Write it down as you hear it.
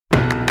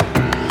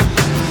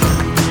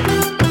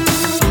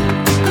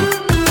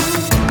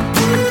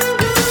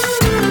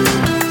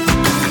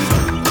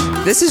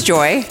This is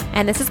Joy.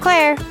 And this is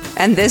Claire.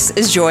 And this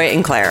is Joy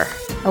and Claire.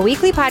 A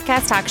weekly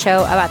podcast talk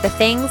show about the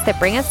things that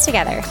bring us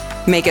together.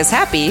 Make us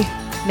happy.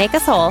 Make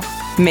us whole.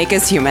 Make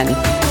us human.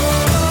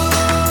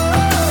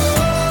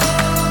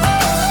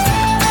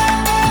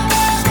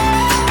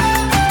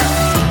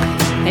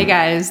 Hey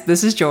guys,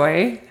 this is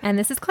Joy. And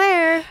this is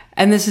Claire.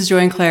 And this is Joy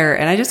and Claire.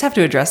 And I just have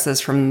to address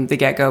this from the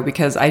get-go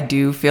because I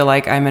do feel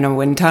like I'm in a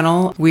wind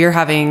tunnel. We are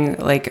having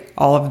like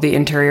all of the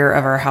interior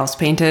of our house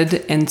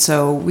painted. And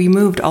so we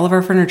moved all of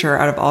our furniture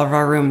out of all of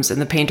our rooms and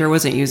the painter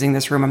wasn't using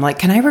this room. I'm like,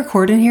 can I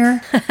record in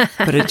here?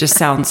 But it just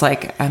sounds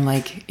like I'm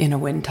like in a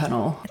wind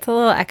tunnel. It's a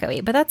little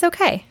echoey, but that's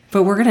okay.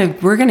 But we're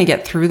gonna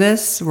get through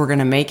this. We're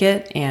gonna make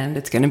it and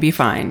it's gonna be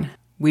fine.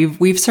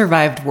 We've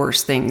survived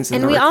worse things in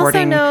the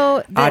recording audio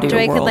world. And we also know that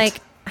Joy could like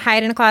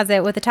hide in a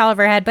closet with a towel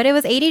over her head, but it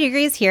was 80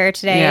 degrees here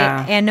today,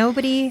 and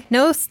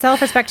no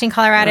self-respecting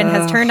Coloradan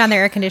has turned on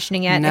their air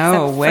conditioning yet.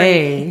 No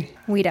way.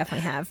 We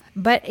definitely have.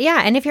 But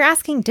yeah, and if you're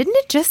asking, didn't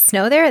it just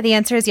snow there? The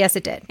answer is yes,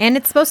 it did. And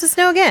it's supposed to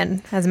snow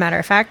again, as a matter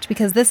of fact,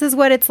 because this is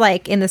what it's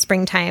like in the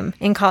springtime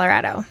in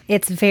Colorado.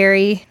 It's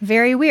very,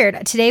 very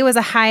weird. Today was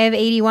a high of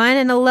 81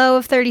 and a low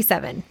of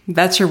 37.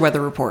 That's your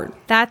weather report.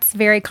 That's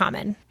very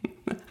common.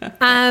 So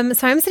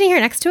I'm sitting here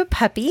next to a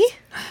puppy.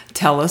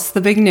 Tell us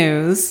the big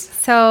news.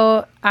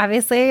 So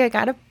obviously I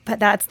gotta, but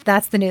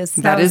that's the news.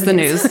 That is the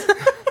news.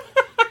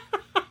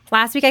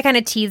 Last week I kind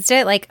of teased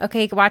it like,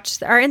 okay,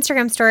 watch our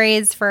Instagram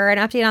stories for an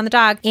update on the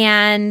dog.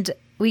 And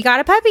we got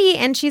a puppy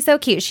and she's so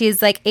cute.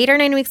 She's like 8 or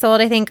 9 weeks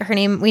old. I think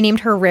we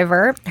named her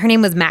River. Her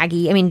name was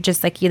Maggie. I mean,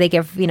 just like they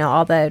give,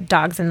 all the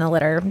dogs in the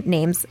litter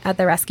names at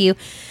the rescue.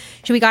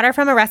 We got her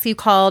from a rescue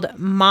called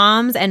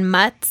Moms and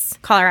Mutts,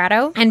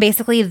 Colorado. And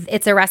basically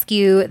it's a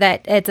rescue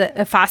it's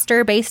a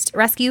foster-based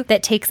rescue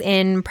that takes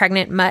in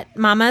pregnant mutt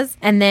mamas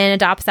and then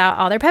adopts out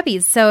all their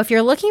puppies. So if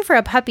you're looking for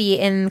a puppy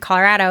in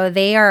Colorado,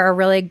 they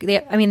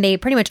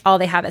pretty much all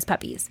they have is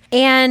puppies.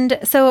 And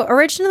so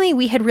originally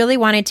we had really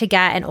wanted to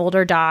get an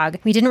older dog.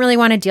 We didn't really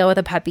want to deal with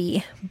a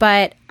puppy,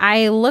 but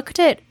I looked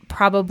at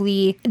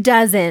probably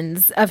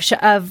dozens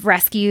of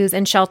rescues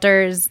and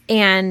shelters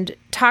and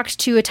talked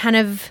to a ton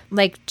of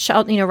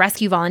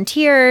rescue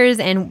volunteers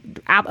and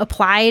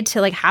applied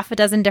to like half a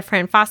dozen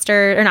different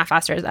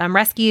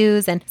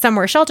rescues, and some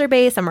were shelter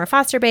based, some were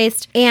foster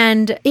based,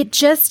 and it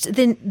just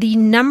the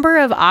number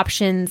of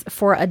options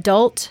for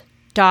adult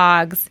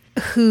dogs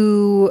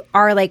who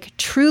are like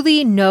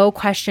truly no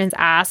questions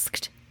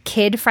asked,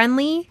 kid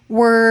friendly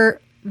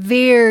were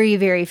very,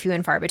 very few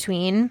and far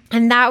between.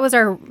 And that was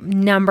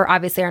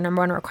obviously our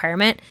number one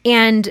requirement.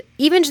 And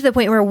even to the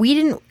point where we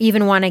didn't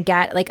even want to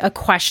get like a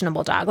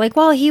questionable dog. Like,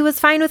 well, he was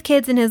fine with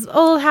kids in his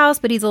old house,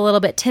 but he's a little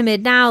bit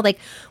timid now. Like,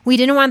 we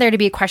didn't want there to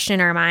be a question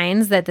in our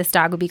minds that this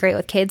dog would be great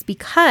with kids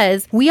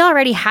because we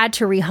already had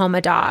to rehome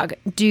a dog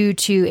due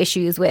to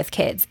issues with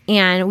kids.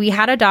 And we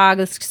had a dog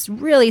that's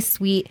really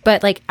sweet,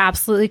 but like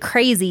absolutely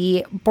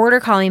crazy border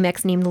collie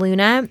mix named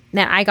Luna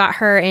that I got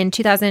her in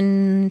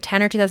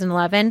 2010 or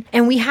 2011.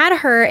 And we had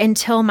her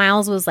until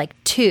Miles was like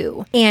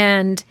 2.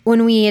 And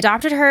when we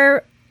adopted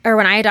her, or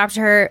when I adopted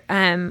her,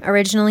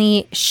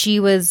 originally,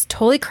 she was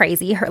totally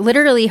crazy.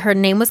 Her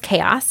name was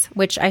Chaos,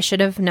 which I should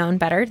have known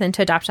better than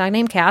to adopt a dog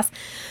named Chaos.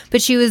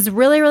 But she was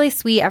really, really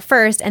sweet at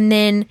first. And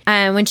then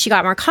when she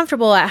got more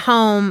comfortable at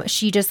home,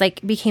 she just like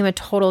became a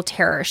total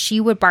terror. She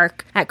would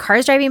bark at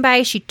cars driving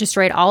by. She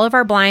destroyed all of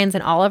our blinds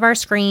and all of our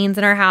screens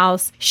in our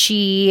house.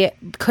 She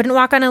couldn't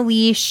walk on a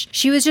leash.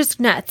 She was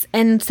just nuts.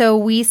 And so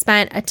we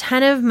spent a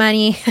ton of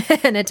money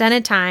and a ton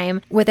of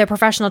time with a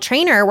professional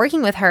trainer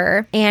working with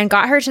her and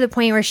got her to the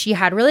point where she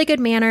had really good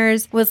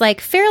manners, was like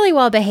fairly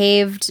well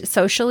behaved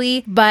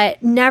socially,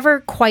 but never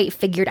quite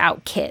figured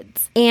out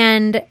kids.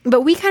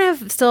 But we kind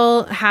of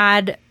still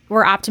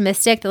we're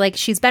optimistic that like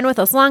she's been with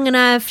us long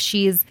enough.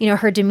 She's,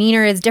 her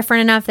demeanor is different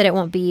enough that it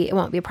won't be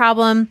a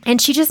problem.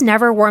 And she just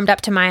never warmed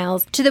up to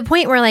Miles to the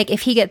point where like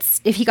if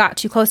he got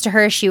too close to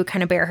her, she would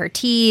kind of bare her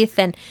teeth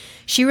and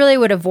she really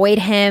would avoid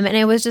him. And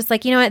it was just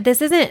like,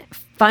 this isn't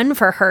fun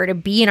for her to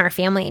be in our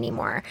family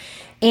anymore.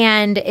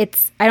 And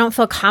I don't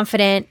feel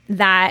confident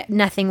that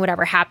nothing would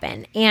ever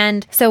happen.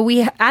 And so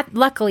we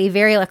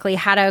very luckily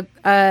had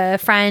a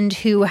friend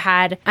who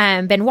had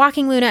been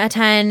walking Luna a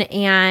ton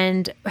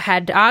and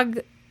had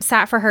dog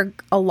sat for her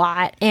a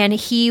lot. And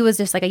he was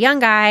just like a young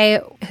guy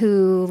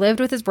who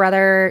lived with his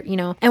brother,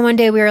 and one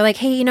day we were like,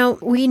 hey,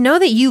 we know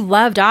that you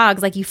love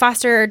dogs. Like you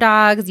foster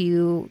dogs,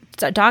 you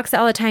dog sit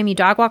all the time, you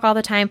dog walk all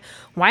the time.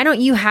 Why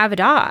don't you have a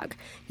dog?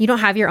 You don't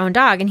have your own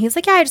dog. And he's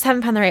like, yeah, I just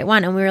haven't found the right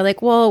one. And we were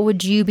like, well,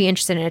 would you be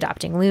interested in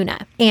adopting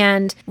Luna?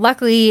 And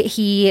luckily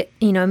he,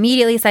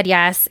 immediately said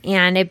yes.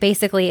 And it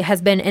basically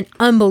has been an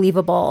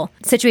unbelievable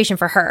situation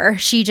for her.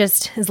 She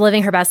just is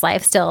living her best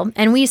life still.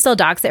 And we still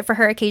dog sit for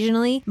her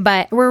occasionally,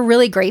 but we're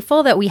really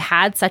grateful that we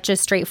had such a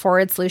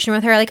straightforward solution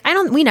with her. Like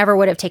we never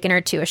would have taken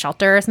her to a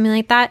shelter or something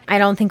like that. I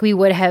don't think we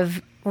would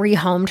have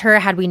rehomed her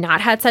had we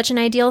not had such an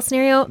ideal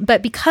scenario.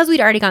 But because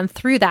we'd already gone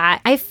through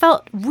that, I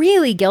felt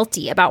really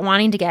guilty about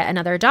wanting to get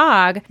another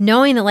dog,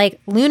 knowing that like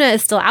Luna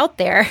is still out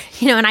there,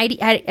 and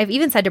I've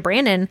even said to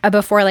Brandon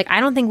before, like, I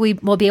don't think we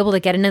will be able to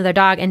get another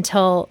dog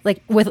until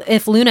like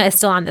if Luna is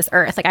still on this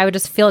earth. Like I would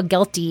just feel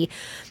guilty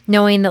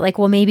knowing that like,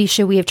 well, maybe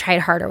should we have tried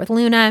harder with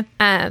Luna?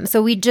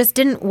 So we just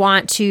didn't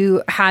want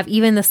to have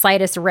even the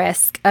slightest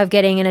risk of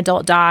getting an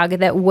adult dog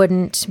that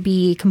wouldn't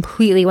be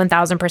completely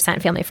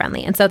 1000% family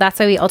friendly. And so that's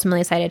why we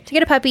ultimately decided to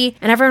get a puppy.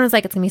 And everyone was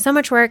like, it's gonna be so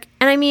much work.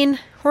 And I mean,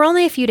 we're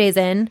only a few days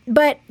in,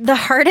 but the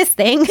hardest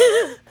thing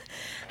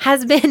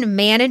has been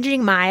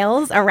managing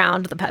Miles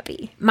around the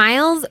puppy.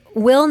 Miles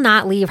will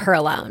not leave her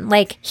alone.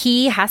 Like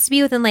he has to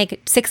be within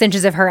like 6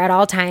 inches of her at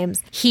all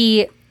times.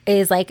 He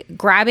is like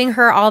grabbing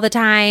her all the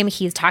time.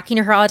 He's talking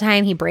to her all the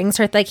time. He brings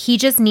her, like he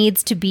just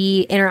needs to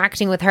be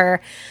interacting with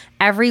her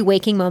every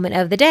waking moment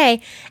of the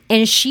day.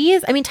 And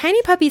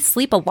tiny puppies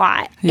sleep a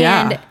lot.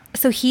 Yeah. And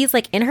so he's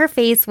like in her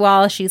face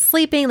while she's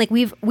sleeping. Like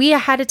we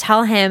had to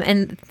tell him,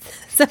 and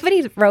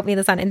somebody wrote me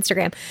this on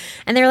Instagram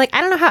and they were like,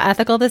 I don't know how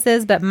ethical this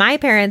is, but my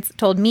parents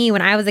told me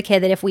when I was a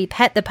kid that if we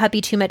pet the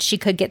puppy too much, she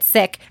could get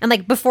sick. And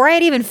like before I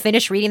had even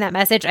finished reading that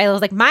message, I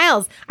was like,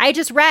 Miles, I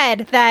just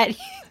read that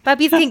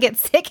puppies can get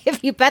sick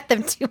if you pet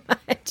them too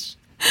much.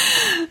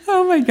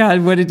 Oh my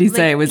God. What did he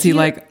say? Was he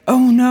like,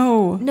 oh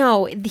no?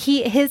 No,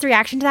 his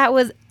reaction to that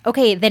was,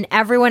 okay, then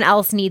everyone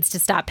else needs to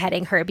stop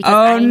petting her because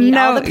I need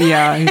all the pets.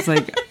 Yeah, he's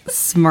like,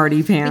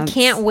 smarty pants.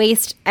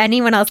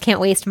 Anyone else can't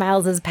waste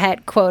Miles's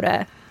petting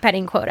quota.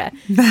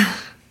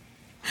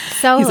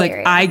 So he's hilarious.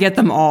 like, I get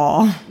them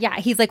all. Yeah,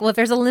 he's like, well, if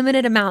there's a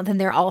limited amount, then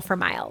they're all for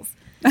Miles.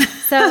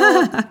 So,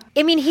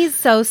 I mean, he's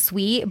so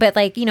sweet, but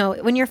like,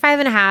 when you're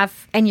 5.5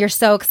 and you're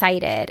so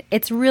excited,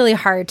 it's really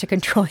hard to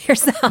control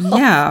yourself.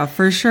 Yeah,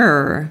 for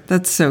sure.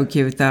 That's so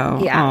cute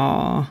though. Yeah.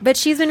 Aww. But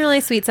she's been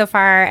really sweet so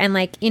far. And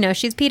like,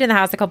 she's peed in the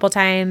house a couple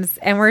times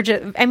and we're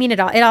just,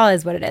 it all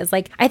is what it is.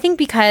 Like, I think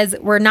because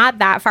we're not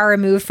that far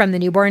removed from the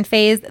newborn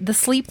phase, the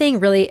sleep thing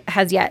really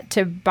has yet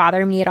to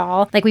bother me at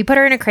all. Like we put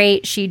her in a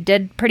crate. She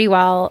did pretty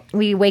well.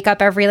 We wake up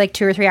every like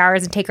 2 or 3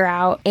 hours and take her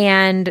out.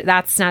 And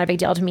that's not a big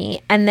deal to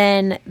me. And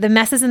then the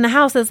messes in the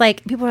house is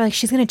like, people are like,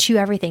 she's going to chew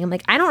everything. I'm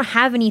like, I don't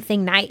have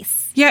anything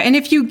nice. Yeah, and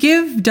if you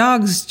give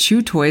dogs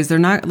chew toys, they're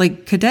not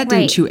like Cadet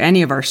didn't chew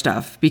any of our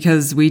stuff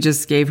because we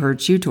just gave her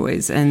chew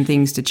toys and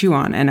things to chew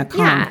on and a comb.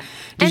 Yeah.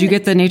 Did you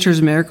get the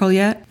Nature's Miracle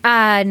yet?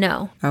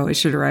 No. Oh, it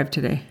should arrive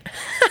today.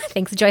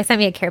 Thanks. Joy sent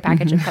me a care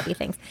package of puppy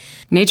things.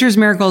 Nature's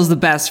Miracle is the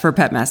best for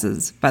pet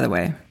messes, by the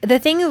way. The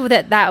thing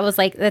that was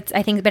like, that's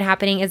I think been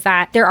happening is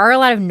that there are a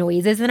lot of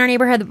noises in our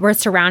neighborhood. We're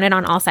surrounded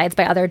on all sides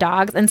by other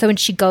dogs. And so when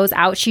she goes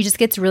out, she just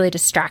gets really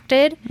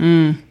distracted.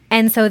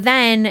 And so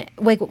then,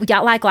 like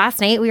last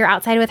night, we were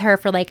outside with her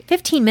for like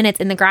 15 minutes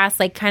in the grass,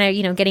 like kind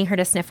of, getting her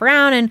to sniff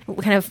around and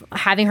kind of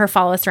having her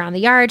follow us around the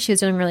yard. She was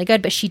doing really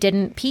good, but she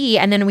didn't pee.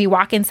 And then we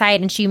walk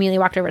inside and she immediately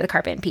walked over to the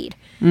carpet and peed.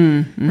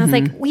 And I was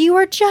like, we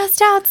were just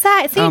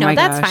outside. So,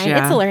 that's fine.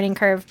 Yeah. It's a learning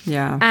curve.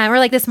 Yeah. Or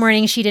like this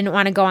morning, she didn't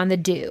want to go on the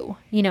dew.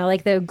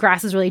 Like the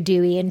grass was really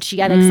dewy and she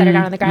got like set her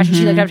down on the grass and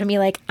she looked up to me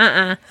like,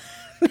 I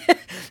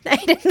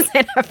didn't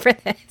sign up for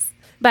this.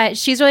 But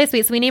she's really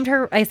sweet. So we named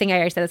her, I think I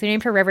already said this, we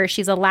named her River.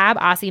 She's a Lab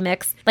Aussie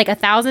mix. Like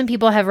 1,000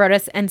 people have wrote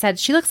us and said,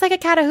 she looks like a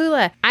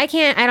Catahoula. I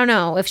don't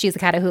know if she's a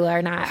Catahoula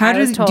or not.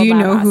 Do you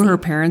know who her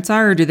parents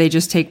are or do they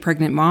just take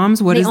pregnant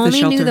moms? What is the shelter?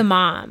 They only knew the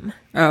mom.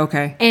 Oh,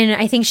 okay. And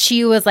I think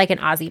she was like an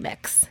Aussie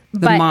mix.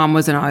 The mom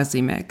was an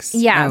Aussie mix.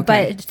 Yeah,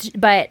 okay.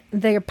 but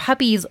their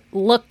puppies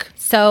look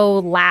so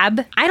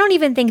lab. I don't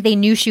even think they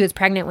knew she was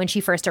pregnant when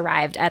she first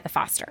arrived at the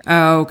foster.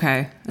 Oh,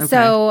 okay.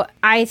 So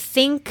I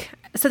think...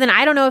 So then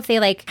I don't know if they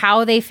like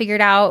how they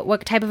figured out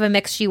what type of a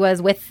mix she was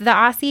with the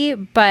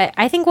Aussie, but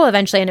I think we'll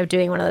eventually end up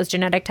doing one of those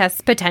genetic tests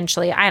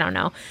potentially. I don't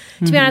know.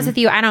 To be honest with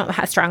you, I don't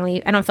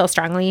feel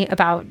strongly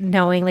about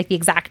knowing like the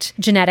exact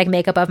genetic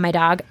makeup of my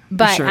dog,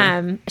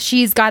 but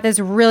she's got this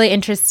really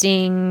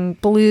interesting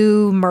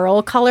blue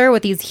merle color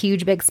with these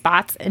huge big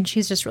spots and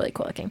she's just really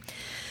cool looking.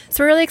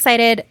 So we're really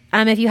excited.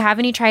 If you have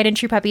any tried and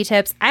true puppy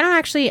tips,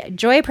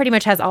 Joy pretty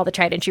much has all the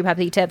tried and true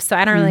puppy tips, so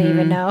I don't really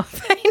even know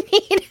if I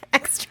need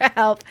extra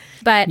help.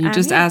 But you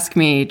just ask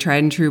me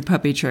tried and true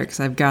puppy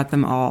tricks. I've got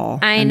them all.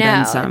 I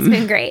know. It's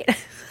been great.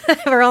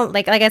 We're all,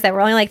 like I said,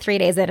 we're only like 3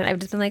 days in and I've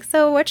just been like,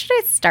 so what should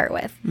I start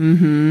with?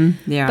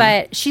 Yeah.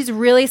 But she's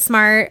really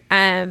smart.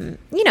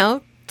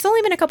 It's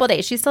only been a couple of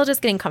days. She's still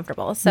just getting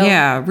comfortable. So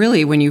yeah,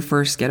 really, when you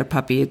first get a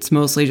puppy, it's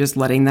mostly just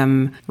letting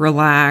them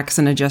relax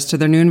and adjust to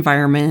their new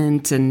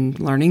environment and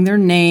learning their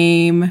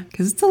name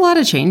because it's a lot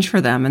of change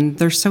for them. And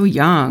they're so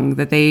young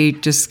that they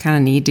just kind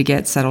of need to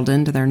get settled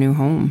into their new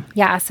home.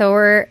 Yeah, so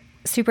we're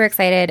super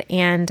excited.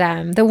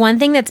 And the one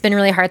thing that's been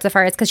really hard so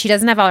far is because she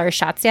doesn't have all her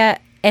shots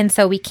yet. And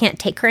so we can't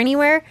take her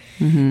anywhere.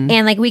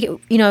 And like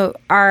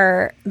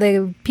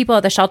the people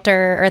at the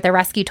shelter or at the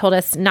rescue told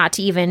us not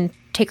to even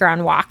take her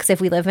on walks if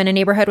we live in a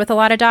neighborhood with a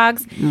lot of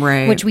dogs,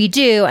 right? Which we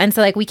do. And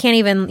so like we can't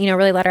even,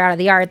 really let her out of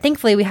the yard.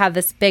 Thankfully, we have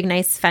this big,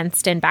 nice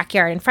fenced in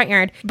backyard and front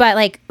yard. But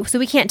like, so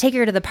we can't take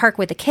her to the park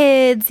with the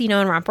kids,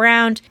 and romp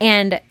around.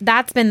 And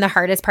that's been the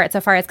hardest part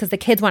so far is because the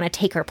kids want to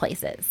take her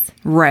places.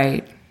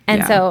 Right.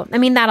 And so, I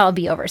mean, that'll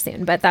be over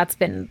soon, but that's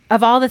been,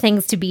 of all the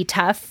things to be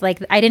tough,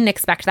 like I didn't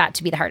expect that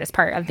to be the hardest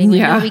part of being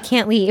like, no, we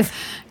can't leave.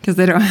 Because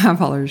they don't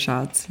have all her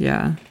shots.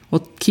 Yeah.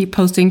 We'll keep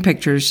posting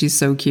pictures. She's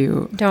so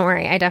cute. Don't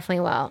worry. I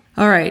definitely will.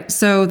 All right.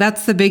 So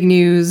that's the big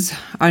news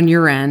on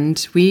your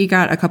end. We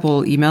got a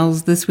couple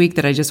emails this week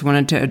that I just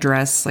wanted to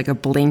address, like a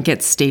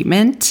blanket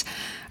statement.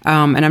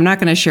 And I'm not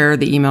going to share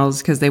the emails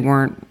because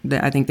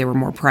I think they were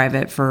more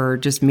private for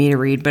just me to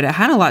read, but it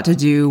had a lot to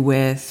do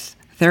with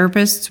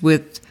therapists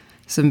with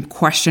some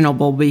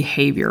questionable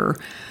behavior.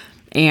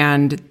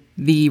 And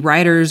the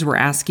writers were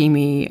asking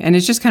me, and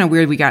it's just kind of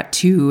weird. We got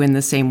 2 in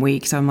the same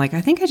week. So I'm like,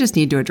 I think I just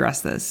need to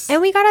address this.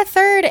 And we got a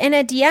third in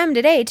a DM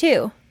today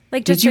too.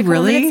 Like just a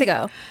couple minutes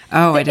ago.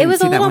 Oh, I didn't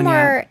see that one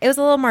yet. It was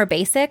a little more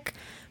basic,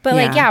 but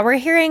we're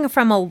hearing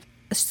from a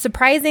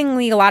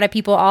surprisingly a lot of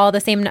people all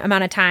the same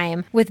amount of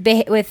time with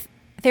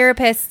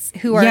therapists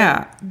who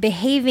are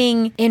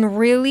behaving in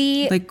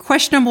really like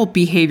questionable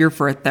behavior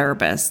for a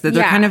therapist that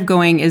they're kind of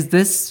going, is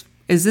this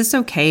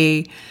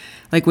okay?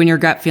 Like when your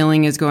gut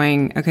feeling is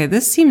going, okay,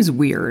 this seems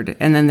weird.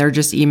 And then they're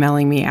just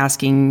emailing me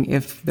asking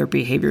if their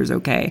behavior is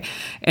okay.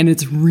 And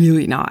it's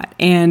really not.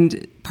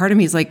 And part of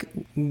me is like,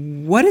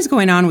 what is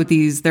going on with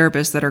these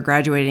therapists that are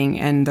graduating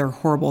and they're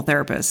horrible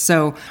therapists?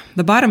 So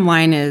the bottom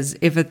line is,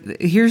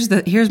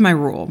 here's my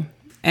rule.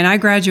 And I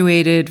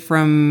graduated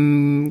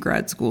from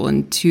grad school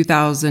in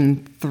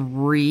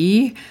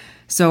 2003.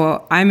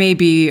 So I may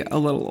be a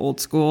little old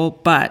school,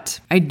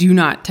 but I do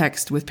not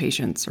text with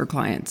patients or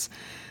clients.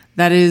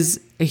 That is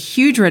a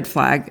huge red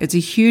flag. It's a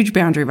huge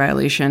boundary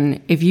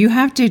violation. If you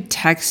have to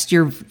text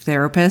your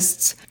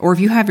therapists or if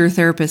you have your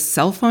therapist's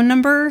cell phone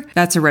number,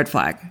 that's a red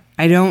flag.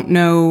 I don't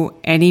know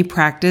any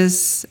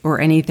practice or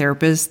any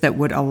therapist that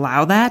would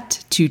allow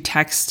that to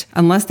text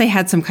unless they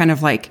had some kind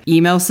of like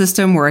email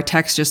system where a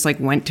text just like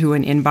went to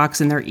an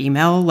inbox in their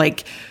email.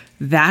 Like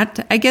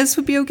that, I guess,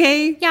 would be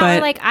okay. Yeah, but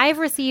or like I've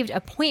received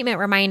appointment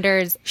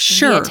reminders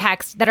via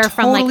text that are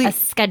from like a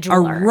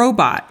scheduler. A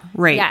robot,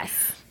 right. Yes.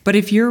 But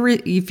if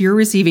you're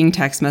receiving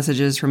text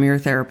messages from your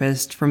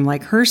therapist from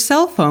like her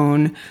cell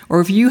phone,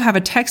 or if you have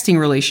a texting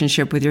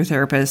relationship with your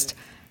therapist,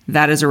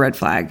 that is a red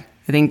flag.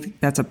 I think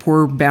that's a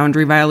poor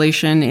boundary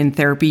violation. In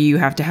therapy, you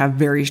have to have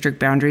very strict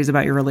boundaries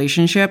about your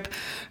relationship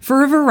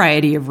for a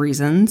variety of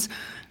reasons.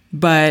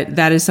 But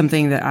that is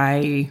something that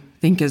I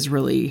think is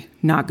really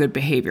not good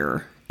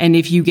behavior. And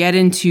if you get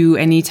into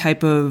any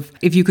type of,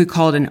 if you could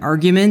call it an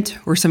argument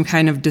or some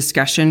kind of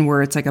discussion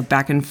where it's like a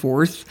back and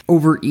forth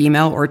over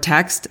email or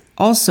text,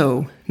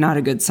 also not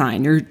a good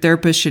sign. Your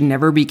therapist should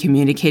never be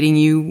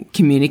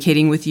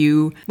communicating with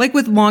you, like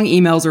with long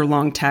emails or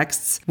long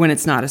texts when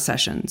it's not a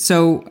session.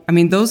 So, I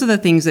mean, those are the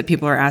things that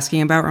people are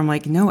asking about. I'm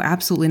like, no,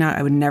 absolutely not.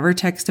 I would never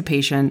text a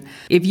patient.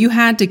 If you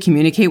had to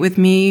communicate with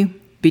me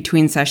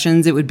between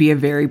sessions, it would be a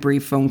very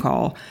brief phone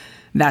call.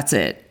 That's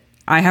it.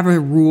 I have a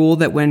rule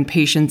that when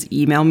patients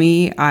email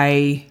me,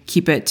 I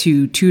keep it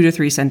to 2 to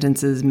 3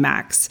 sentences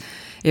max.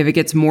 If it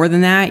gets more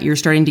than that, you're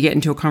starting to get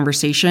into a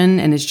conversation,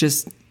 and it's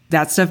just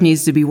that stuff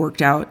needs to be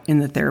worked out in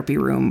the therapy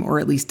room, or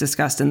at least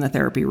discussed in the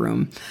therapy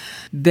room.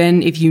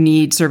 Then if you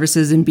need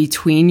services in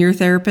between your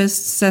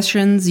therapist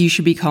sessions, you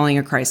should be calling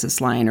a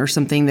crisis line or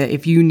something that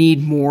if you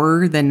need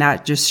more, then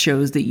that just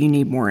shows that you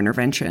need more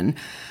intervention.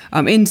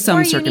 In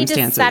some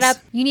circumstances.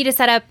 You need to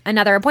set up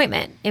another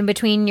appointment in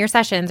between your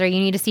sessions, or you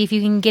need to see if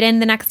you can get in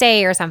the next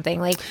day or something.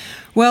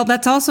 Well,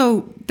 that's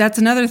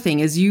another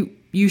thing is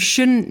you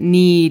shouldn't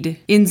need,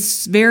 in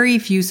very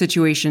few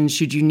situations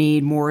should you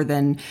need more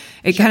than,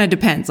 it kind of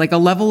depends. Like a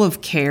level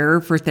of care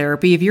for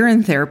therapy, if you're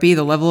in therapy,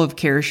 the level of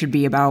care should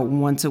be about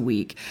once a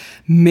week.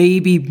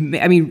 Maybe,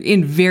 I mean,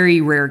 in very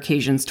rare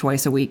occasions,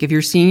 twice a week. If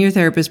you're seeing your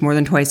therapist more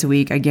than twice a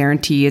week, I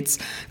guarantee it's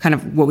kind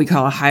of what we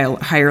call a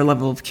higher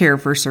level of care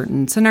for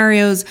certain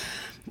scenarios.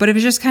 But if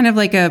it's just kind of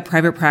like a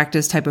private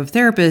practice type of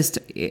therapist,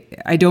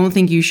 I don't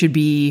think you should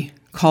be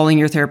calling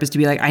your therapist to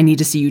be like, I need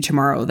to see you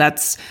tomorrow.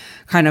 That's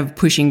kind of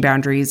pushing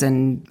boundaries,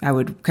 and I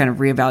would kind of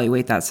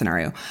reevaluate that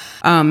scenario.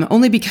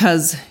 Only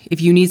because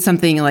if you need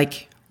something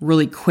like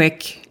really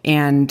quick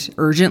and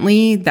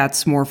urgently,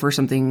 that's more for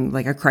something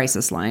like a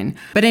crisis line.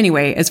 But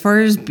anyway, as far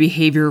as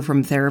behavior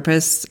from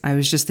therapists, I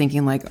was just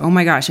thinking like, oh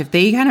my gosh, if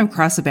they kind of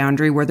cross a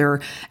boundary where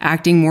they're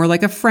acting more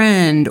like a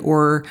friend,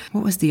 or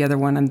what was the other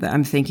one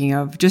I'm thinking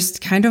of?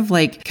 Just kind of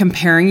like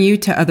comparing you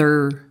to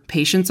other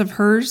patients of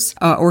hers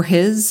or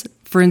his.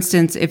 For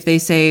instance, if they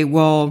say,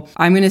 well,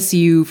 I'm going to see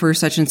you for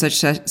such and such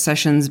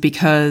sessions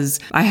because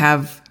I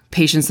have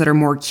patients that are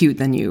more acute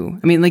than you.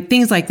 I mean, like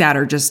things like that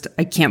are just,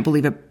 I can't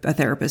believe a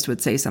therapist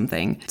would say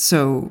something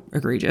so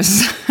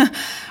egregious.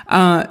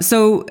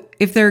 So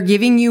if they're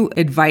giving you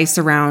advice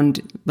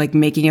around like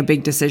making a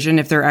big decision,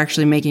 if they're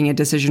actually making a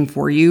decision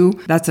for you,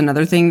 that's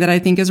another thing that I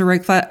think is a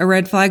red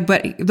flag.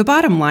 But the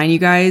bottom line, you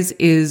guys,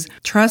 is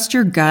trust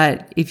your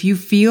gut. If you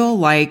feel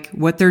like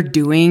what they're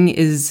doing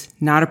is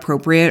not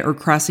appropriate or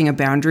crossing a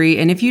boundary,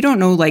 and if you don't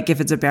know like if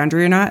it's a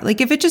boundary or not,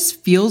 like if it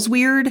just feels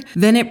weird,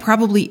 then it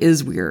probably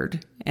is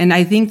weird. And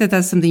I think that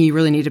that's something you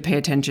really need to pay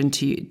attention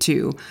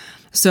to.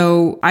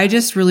 So I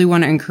just really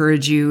want to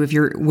encourage you, if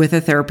you're with a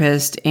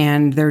therapist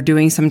and they're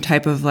doing some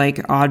type of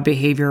like odd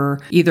behavior,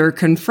 either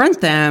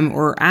confront them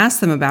or ask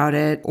them about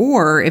it.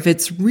 Or if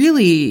it's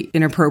really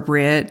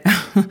inappropriate,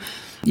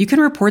 you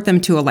can report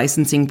them to a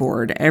licensing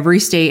board. Every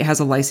state has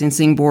a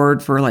licensing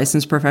board for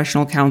licensed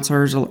professional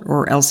counselors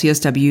or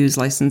LCSWs,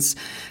 licensed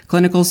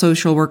clinical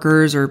social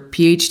workers or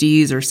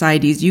PhDs or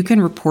PsyDs. You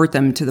can report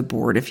them to the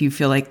board if you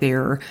feel like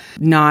they're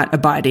not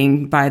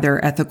abiding by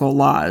their ethical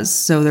laws.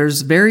 So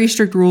there's very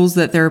strict rules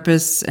that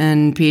therapists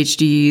and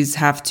PhDs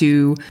have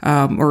to,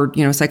 or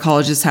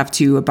psychologists have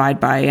to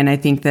abide by. And I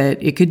think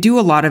that it could do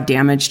a lot of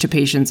damage to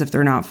patients if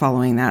they're not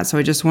following that. So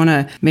I just want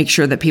to make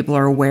sure that people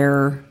are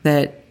aware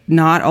that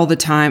not all the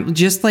time,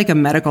 just like a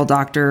medical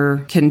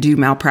doctor can do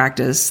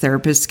malpractice,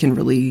 therapists can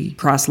really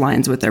cross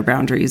lines with their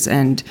boundaries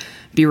and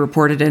be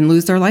reported and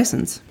lose their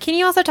license. Can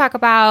you also talk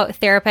about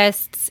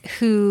therapists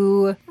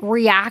who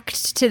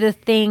react to the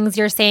things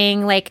you're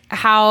saying, like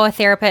how a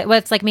therapist,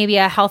 what's like maybe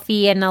a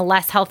healthy and a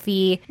less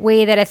healthy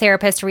way that a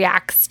therapist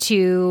reacts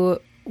to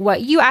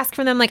what you ask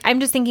from them? Like, I'm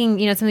just thinking,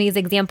 some of these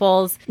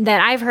examples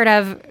that I've heard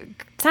of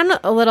sound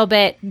a little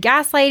bit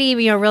gaslighty,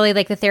 really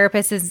like the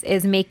therapist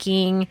is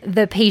making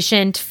the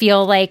patient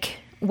feel like,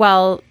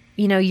 well,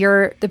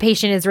 the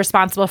patient is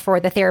responsible for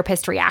the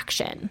therapist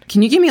reaction.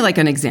 Can you give me like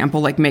an example,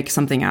 like make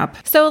something up?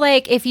 So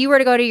like if you were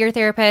to go to your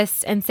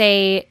therapist and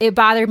say, it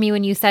bothered me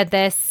when you said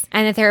this,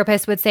 and the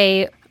therapist would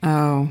say,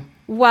 oh,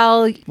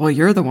 well,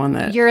 you're the one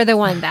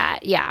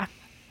that, yeah.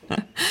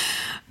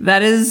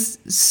 That is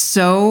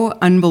so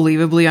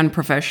unbelievably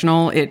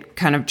unprofessional. It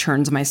kind of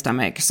churns my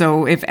stomach.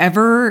 So if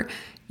ever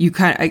you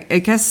I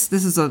guess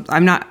this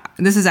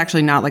is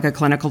actually not like a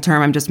clinical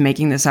term. I'm just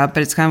making this up,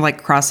 but it's kind of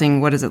like crossing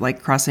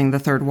the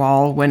third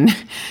wall when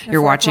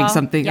you're watching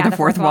something, the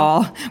fourth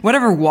wall,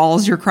 whatever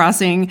walls you're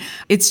crossing.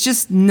 It's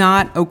just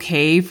not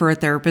okay for a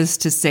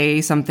therapist to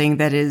say something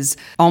that is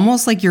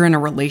almost like you're in a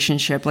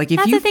relationship. Like if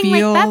that's you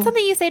feel that's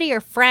something you say to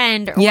your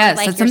friend or yes,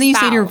 like that's something you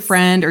say to your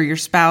friend or your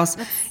spouse.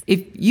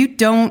 If you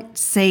don't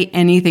say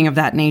anything of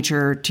that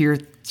nature to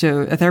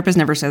a therapist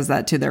never says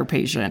that to their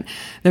patient.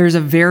 There's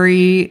a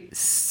very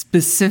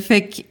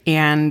specific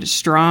and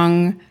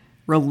strong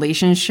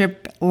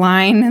relationship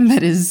line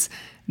that is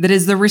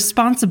the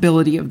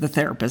responsibility of the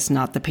therapist,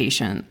 not the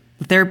patient.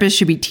 The therapist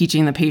should be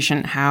teaching the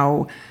patient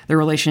how the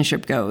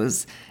relationship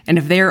goes. And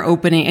if they're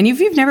opening, and if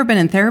you've never been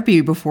in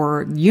therapy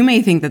before, you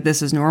may think that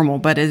this is normal,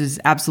 but it is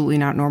absolutely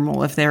not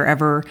normal. If they're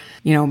ever,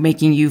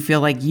 making you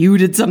feel like you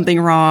did something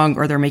wrong,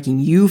 or they're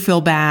making you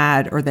feel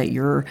bad, or that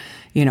you're,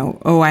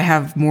 I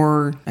have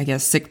more, I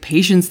guess, sick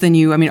patients than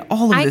you. I mean,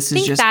 all of this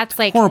is just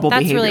horrible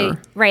behavior. That's really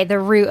right. The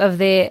root of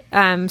the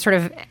sort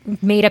of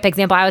made up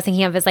example I was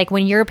thinking of is like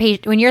when your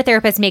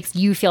therapist makes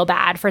you feel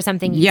bad for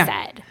something you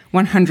said.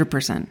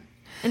 100%.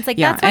 It's like,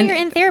 that's why you're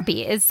in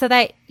therapy, is so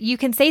that you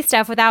can say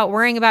stuff without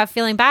worrying about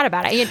feeling bad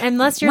about it.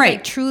 Unless you're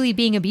like truly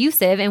being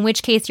abusive, in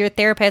which case your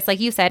therapist, like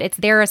you said, it's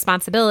their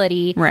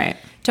responsibility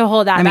to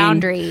hold that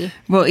boundary.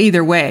 Well,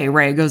 either way,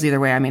 right? It goes either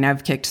way. I mean,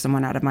 I've kicked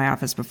someone out of my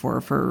office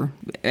before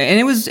and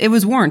it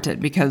was warranted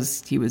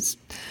because he was...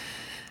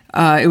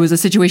 it was a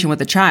situation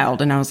with a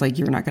child, and I was like,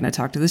 you're not going to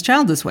talk to this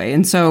child this way.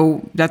 And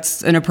so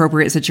that's an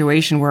appropriate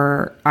situation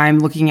where I'm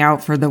looking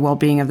out for the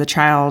well-being of the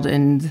child,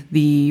 and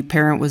the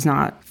parent was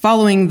not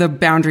following the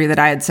boundary that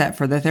I had set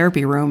for the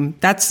therapy room.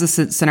 That's the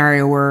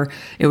scenario where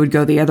it would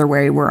go the other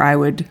way, where I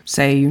would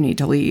say, you need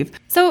to leave.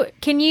 So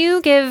can you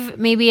give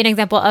maybe an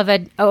example of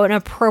an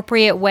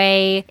appropriate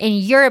way, in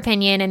your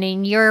opinion and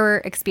in your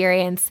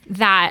experience,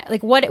 that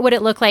like what would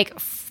it look like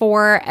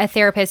for a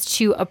therapist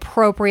to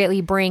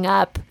appropriately bring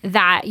up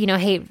that,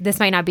 hey, this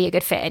might not be a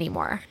good fit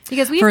anymore?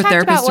 Because we've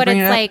talked about what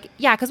it's like.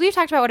 Yeah, because we've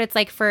talked about what it's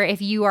like for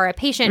if you are a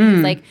patient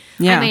who's like,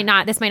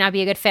 this might not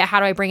be a good fit. How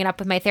do I bring it up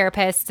with my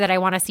therapist that I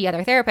want to see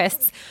other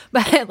therapists?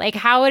 But like,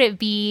 how would it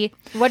be?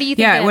 What do you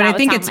think? Yeah, I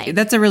think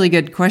that's a really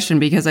good question,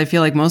 because I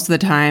feel like most of the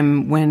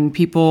time when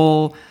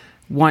people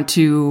want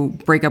to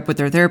break up with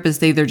their therapist,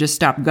 they either just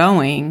stop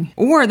going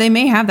or they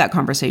may have that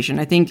conversation.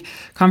 I think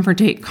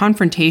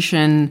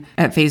confrontation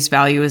at face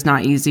value is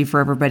not easy for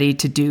everybody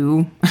to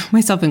do,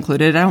 myself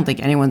included. I don't think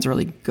anyone's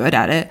really good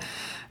at it.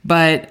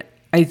 But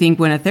I think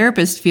when a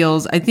therapist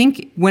feels that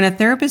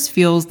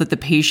the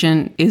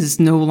patient is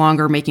no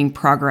longer making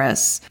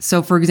progress.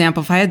 So for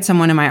example, if I had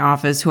someone in my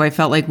office who I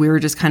felt like we were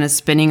just kind of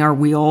spinning our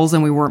wheels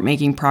and we weren't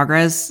making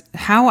progress,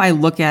 how I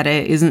look at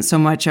it isn't so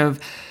much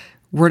of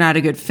we're not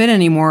a good fit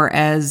anymore,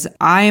 as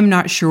I am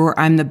not sure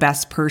I'm the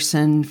best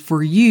person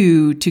for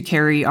you to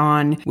carry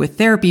on with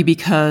therapy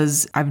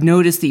because I've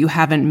noticed that you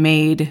haven't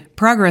made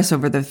progress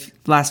over the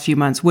last few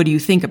months. What do you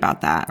think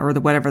about that? Or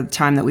whatever the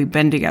time that we've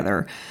been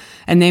together.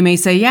 And they may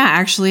say, yeah,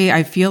 actually,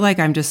 I feel like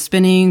I'm just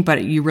spinning,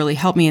 but you really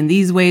help me in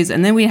these ways.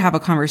 And then we have a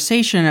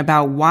conversation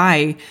about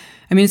why.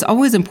 I mean, it's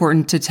always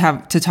important to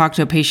talk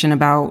to a patient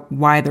about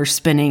why they're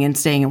spinning and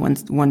staying in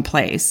one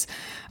place.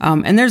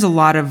 And there's a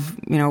lot of,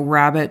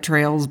 rabbit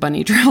trails,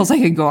 bunny trails I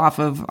could go off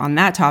of on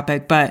that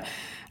topic. But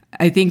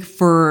I think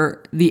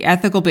for the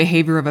ethical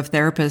behavior of a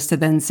therapist to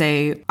then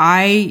say,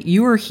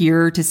 you are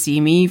here to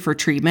see me for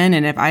treatment.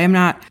 And if I am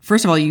not,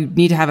 first of all, you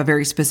need to have a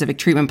very specific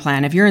treatment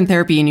plan. If you're in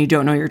therapy and you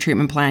don't know your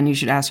treatment plan, you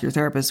should ask your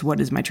therapist, what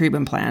is my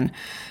treatment plan?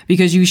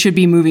 Because you should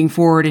be moving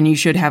forward and you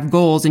should have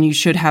goals and you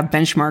should have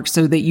benchmarks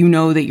so that you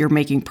know that you're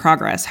making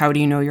progress. How do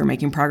you know you're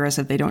making progress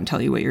if they don't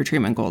tell you what your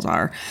treatment goals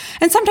are?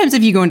 And sometimes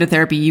if you go into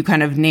therapy, you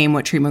kind of name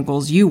what treatment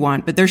goals you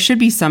want, but there should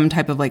be some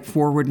type of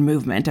forward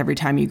movement every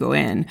time you go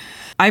in.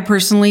 I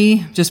personally,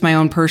 just my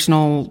own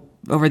personal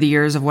over the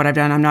years of what I've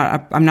done,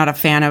 I'm not a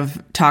fan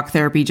of talk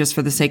therapy just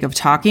for the sake of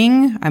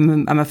talking.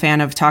 I'm a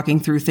fan of talking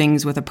through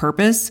things with a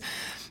purpose.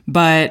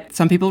 But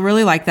some people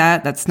really like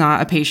that. That's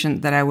not a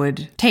patient that I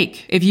would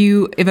take. If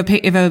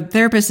a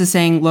therapist is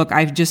saying, look,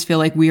 I just feel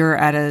like we are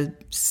at a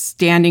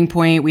standing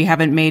point, we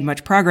haven't made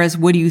much progress,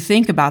 what do you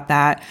think about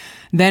that?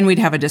 Then we'd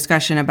have a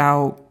discussion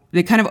about,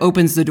 it kind of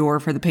opens the door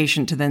for the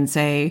patient to then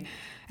say,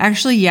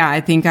 actually, yeah,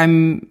 I think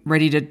I'm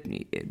ready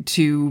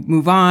to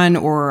move on,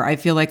 or I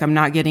feel like I'm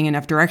not getting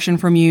enough direction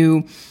from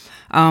you.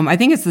 I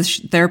think it's the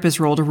therapist's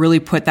role to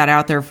really put that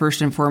out there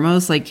first and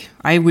foremost.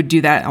 I would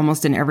do that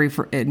almost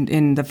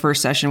in the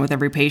first session with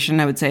every patient.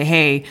 I would say,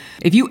 hey,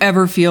 if you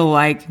ever feel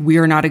like we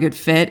are not a good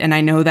fit, and I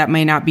know that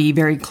may not be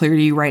very clear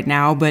to you right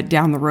now, but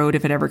down the road,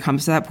 if it ever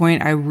comes to that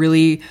point, I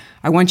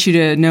want you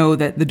to know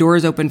that the door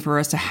is open for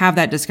us to have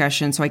that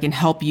discussion so I can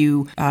help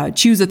you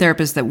choose a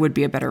therapist that would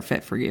be a better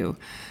fit for you.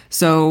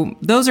 So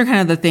those are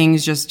kind of the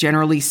things, just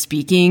generally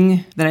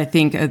speaking, that I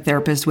think a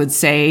therapist would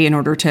say in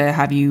order to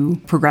have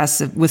you progress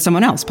with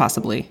someone else,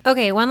 possibly.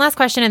 Okay, one last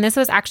question, and this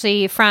was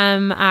actually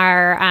from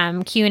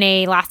our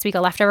Q&A last week, a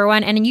leftover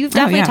one, and you've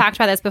definitely talked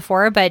about this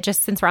before, but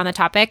just since we're on the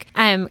topic,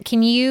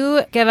 can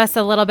you give us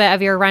a little bit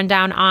of your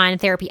rundown on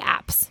therapy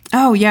apps?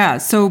 Oh, yeah.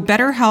 So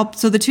BetterHelp,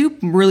 so the two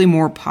really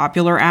more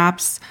popular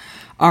apps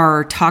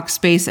are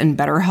Talkspace and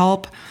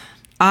BetterHelp.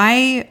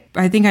 I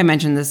think I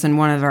mentioned this in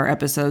one of our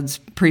episodes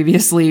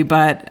previously,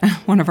 but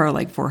one of our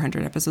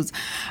 400 episodes.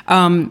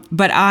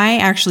 But I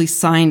actually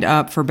signed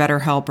up for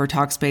BetterHelp or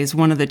Talkspace,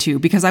 one of the two,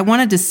 because I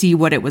wanted to see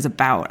what it was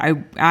about.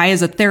 I,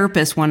 as a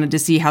therapist, wanted to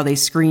see how they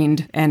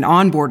screened and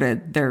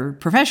onboarded their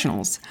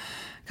professionals.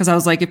 Because I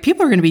was like, if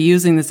people are going to be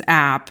using this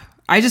app,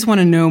 I just want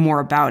to know more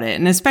about it.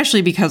 And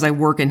especially because I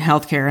work in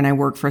healthcare and I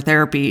work for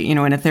therapy, in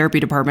a therapy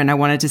department, I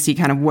wanted to see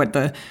kind of what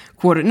the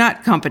quote,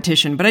 not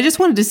competition, but I just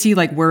wanted to see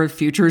where the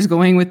future is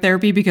going with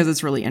therapy because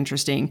it's really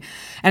interesting.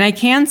 And I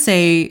can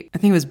say, I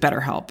think it was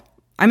BetterHelp.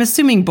 I'm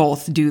assuming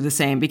both do the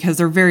same because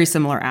they're very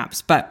similar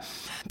apps, but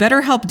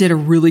BetterHelp did a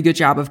really good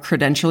job of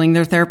credentialing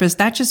their therapist.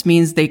 That just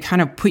means they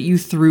kind of put you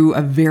through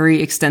a very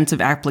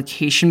extensive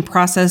application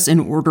process in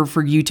order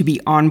for you to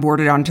be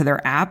onboarded onto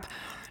their app.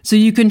 So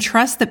you can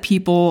trust that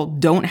people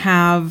don't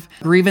have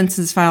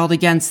grievances filed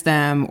against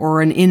them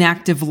or an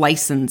inactive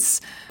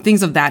license,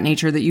 things of that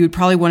nature that you would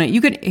probably want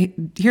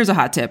to, here's a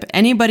hot tip.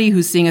 Anybody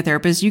who's seeing a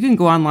therapist, you can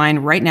go online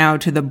right now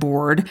to the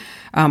board.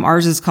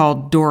 Ours is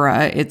called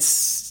DORA.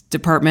 It's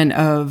Department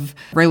of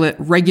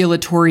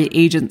Regulatory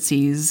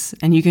Agencies.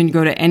 And you can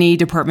go to any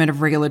Department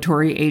of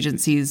Regulatory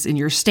Agencies in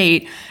your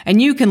state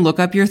and you can look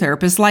up your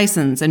therapist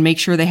license and make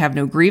sure they have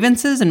no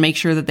grievances and make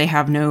sure that they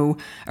have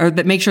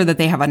make sure that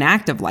they have an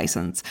active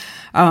license.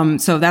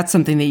 So that's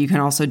something that you can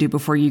also do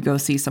before you go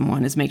see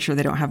someone is make sure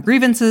they don't have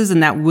grievances,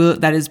 and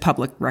that is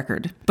public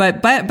record.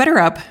 But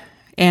BetterUp,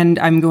 and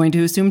I'm going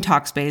to assume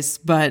Talkspace,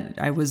 but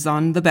I was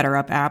on the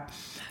BetterUp app,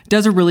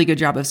 does a really good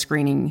job of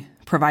screening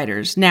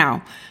providers.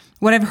 Now,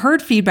 what I've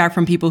heard feedback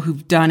from people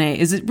who've done it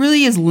is it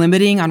really is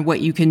limiting on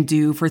what you can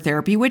do for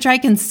therapy, which I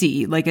can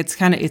see.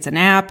 It's an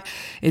app,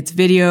 it's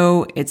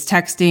video, it's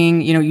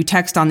texting. You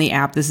text on the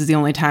app. This is the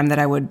only time that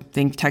I would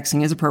think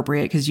texting is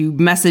appropriate because you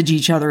message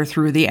each other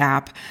through the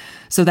app.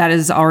 So that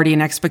is already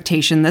an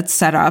expectation that's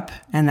set up,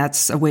 and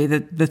that's a way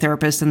that the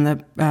therapist and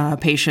the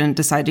patient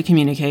decide to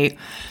communicate.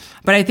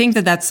 But I think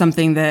that that's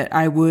something that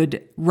I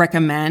would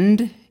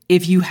recommend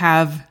if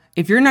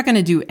you're not going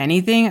to do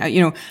anything,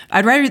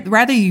 I'd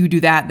rather you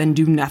do that than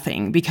do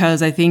nothing,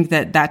 because I think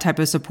that type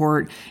of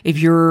support, if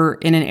you're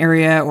in an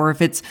area or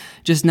if it's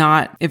just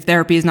not, if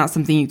therapy is not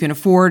something you can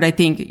afford, I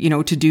think,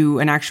 to do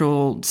an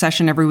actual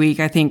session every week,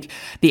 I think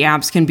the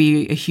apps can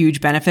be a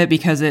huge benefit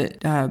because it,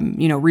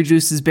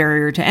 reduces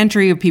barrier to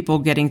entry of people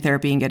getting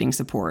therapy and getting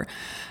support.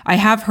 I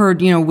have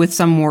heard, with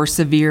some more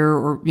severe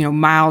or,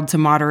 mild to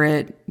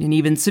moderate and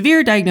even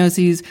severe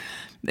diagnoses,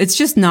 it's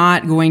just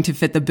not going to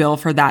fit the bill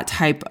for that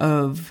type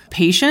of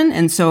patient.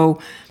 And so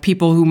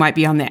people who might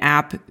be on the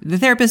app, the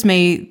therapist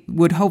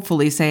would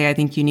hopefully say, I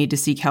think you need to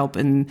seek help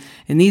in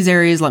these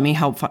areas. Let me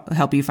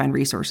help you find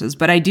resources.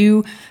 But I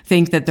do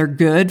think that they're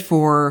good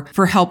for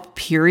help,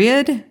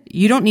 period.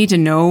 You don't need to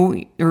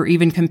know or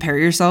even compare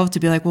yourself to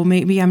be like, well,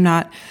 maybe I'm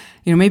not,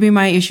 maybe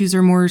my issues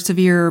are more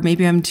severe, or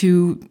maybe I'm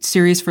too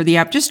serious for the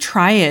app. Just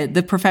try it.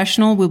 The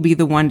professional will be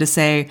the one to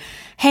say,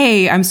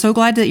 hey, I'm so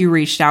glad that you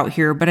reached out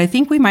here, but I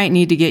think we might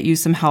need to get you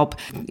some help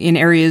in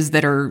areas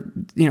that are,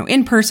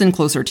 in person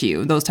closer to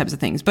you, those types of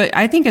things. But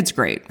I think it's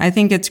great. I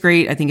think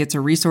it's a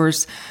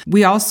resource.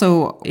 We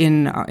also,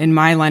 in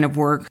my line of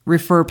work,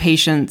 refer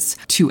patients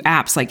to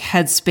apps like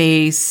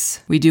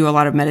Headspace. We do a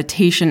lot of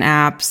meditation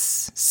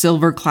apps.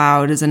 Silver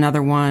Cloud is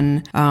another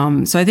one.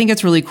 So I think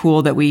it's really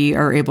cool that we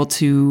are able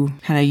to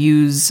kind of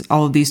use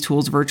all of these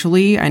tools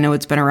virtually. I know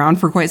it's been around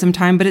for quite some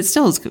time, but it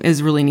still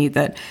is really neat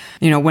that,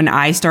 when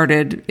I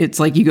started, it's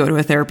like you go to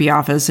a therapy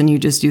office and you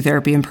just do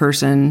therapy in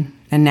person.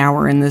 And now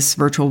we're in this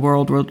virtual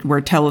world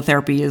where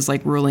teletherapy is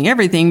like ruling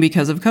everything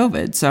because of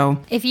COVID.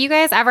 So if you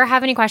guys ever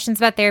have any questions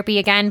about therapy,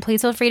 again,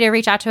 please feel free to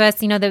reach out to us.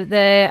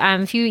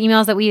 The few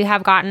emails that we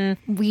have gotten,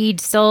 we'd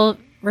still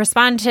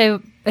respond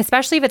to,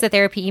 especially if it's a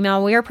therapy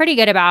email. We are pretty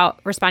good about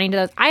responding to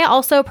those. I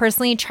also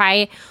personally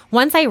try,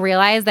 once I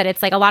realize that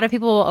it's like a lot of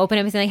people will open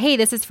it and say like, hey,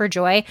 this is for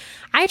Joy.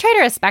 I try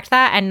to respect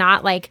that and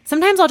not like,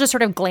 sometimes I'll just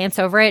sort of glance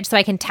over it so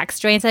I can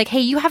text Joy and say like, hey,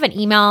 you have an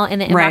email in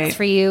the inbox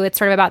for you. It's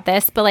sort of about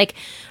this. But like,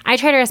 I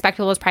try to respect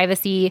people's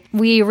privacy.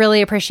 We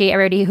really appreciate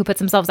everybody who puts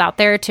themselves out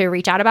there to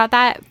reach out about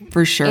that.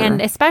 For sure. And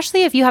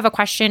especially if you have a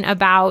question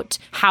about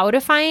how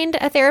to find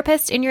a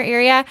therapist in your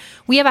area,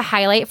 we have a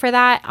highlight for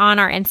that on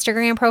our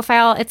Instagram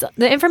profile.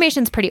 The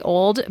information's pretty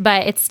old,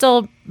 but it's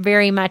still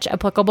very much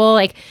applicable.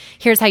 Like,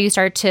 here's how you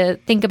start to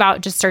think about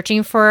just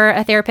searching for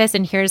a therapist,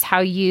 and here's how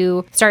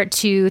you start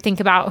to think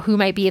about who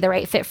might be the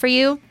right fit for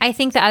you. I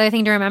think the other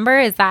thing to remember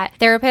is that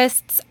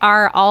therapists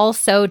are all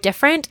so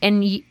different.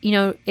 And,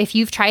 if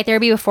you've tried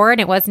therapy before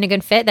and it wasn't a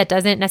good fit, that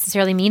doesn't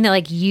necessarily mean that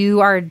like you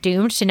are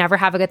doomed to never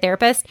have a good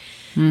therapist.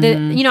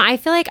 I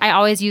feel like I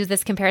always use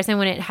this comparison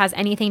when it has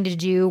anything to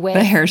do with the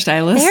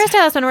hairstylist. The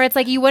hairstylist one, where it's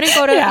like you wouldn't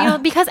go to,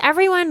 because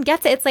everyone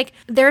gets it. It's like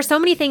there are so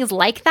many things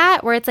like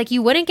that where it's like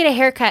you wouldn't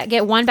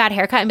get one bad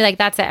haircut and be like,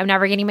 that's it, I'm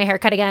never getting my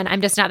haircut again.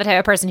 I'm just not the type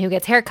of person who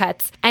gets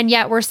haircuts. And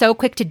yet we're so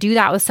quick to do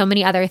that with so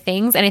many other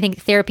things. And I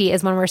think therapy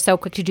is one we're so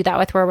quick to do that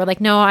with, where we're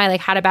like, no, I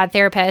like had a bad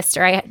therapist,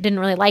 or I didn't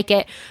really like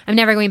it. I'm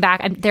never going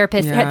back.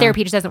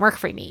 Therapy just doesn't work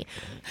for me.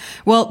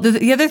 Well,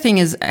 the other thing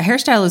is, a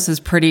hairstylist is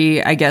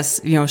pretty, I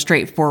guess,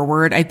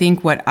 straightforward. I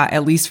think what,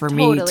 at least for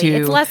me too,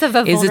 it's less of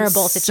a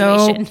vulnerable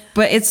situation.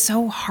 But it's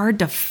so hard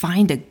to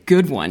find a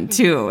good one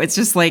too. It's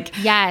just like,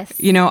 yes,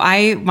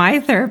 my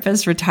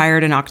therapist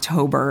retired in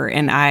October,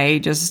 and I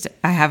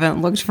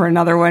haven't looked for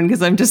another one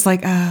because I'm just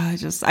like,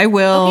 I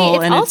will.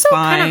 Okay, it's also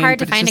kind of hard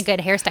to find a good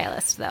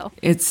hairstylist though.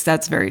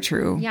 That's very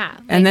true. Yeah.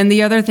 And then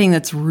the other thing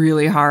that's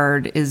really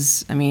hard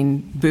is,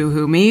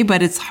 boo-hoo me,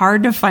 but it's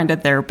hard to find a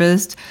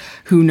therapist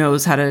who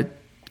knows how to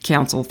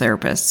counsel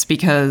therapists,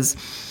 because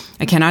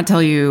I cannot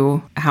tell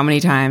you how many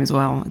times,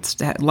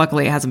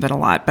 luckily it hasn't been a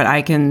lot, but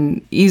I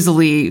can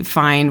easily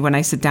find when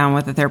I sit down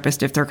with a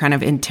therapist if they're kind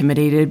of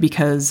intimidated,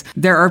 because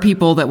there are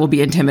people that will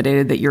be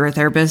intimidated that you're a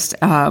therapist.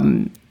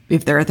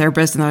 If they're a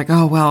therapist and they're like,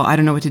 oh, well, I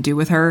don't know what to do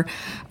with her,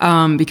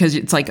 because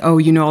it's like, oh,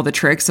 you know all the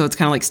tricks. So it's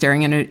kind of like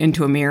staring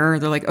into a mirror.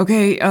 They're like,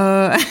 okay,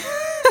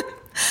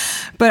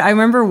 But I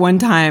remember one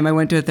time I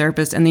went to a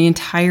therapist, and the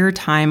entire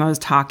time I was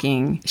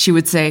talking, she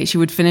would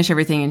finish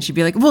everything and she'd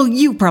be like, well,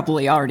 you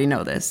probably already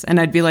know this. And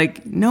I'd be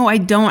like, no, I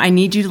don't. I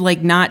need you to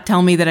like not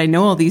tell me that I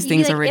know all these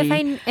things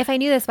already. If I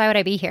knew this, why would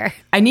I be here?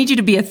 I need you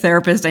to be a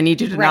therapist. I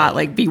need you to not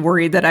like be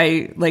worried that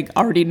I like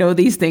already know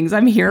these things.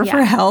 I'm here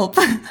for help.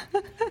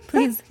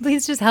 Please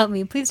just help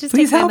me. Please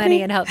take my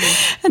money and help me.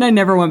 And I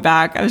never went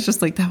back. I was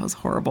just like, that was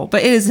horrible.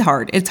 But it is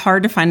hard. It's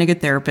hard to find a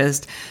good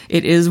therapist.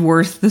 It is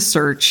worth the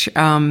search.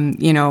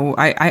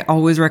 I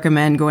always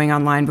recommend going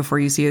online before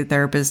you see a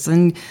therapist,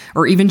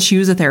 or even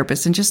choose a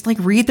therapist, and just like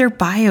read their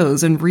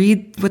bios and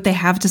read what they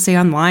have to say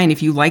online.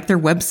 If you like their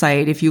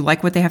website, if you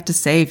like what they have to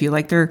say, if you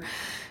like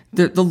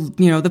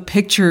the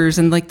pictures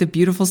and like the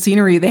beautiful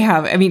scenery they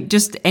have.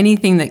 Just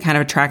anything that kind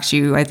of attracts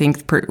you. I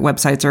think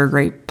websites are a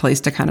great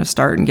place to kind of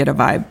start and get a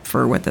vibe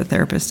for what the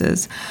therapist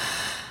is.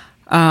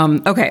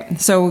 Okay.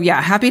 So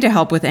happy to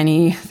help with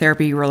any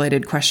therapy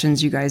related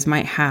questions you guys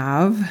might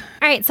have.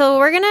 All right. So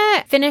we're going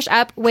to finish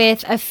up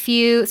with a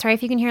few, sorry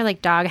if you can hear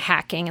like dog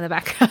hacking in the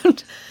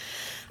background.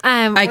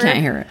 I can't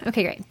hear it.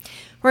 Okay, great.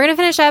 We're going to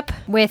finish up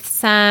with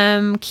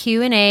some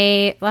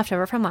Q&A left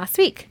over from last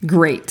week.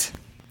 Great.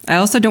 I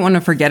also don't want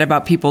to forget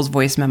about people's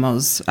voice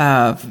memos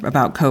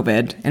about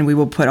COVID, and we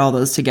will put all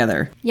those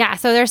together. Yeah,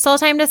 so there's still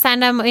time to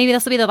send them. Maybe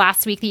this will be the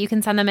last week that you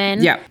can send them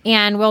in. Yeah.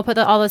 And we'll put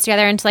all those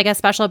together into like a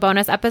special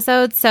bonus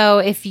episode. So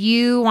if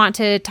you want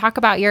to talk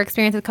about your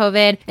experience with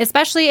COVID,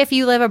 especially if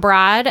you live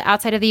abroad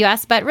outside of the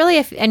US, but really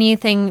if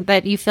anything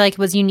that you feel like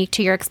was unique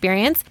to your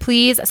experience,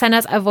 please send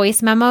us a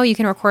voice memo. You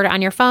can record it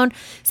on your phone.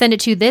 Send it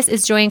to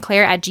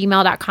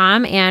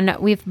thisisjoyandclaire@gmail.com. And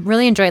we've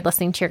really enjoyed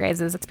listening to your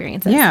guys'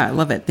 experiences. Yeah, I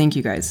love it. Thank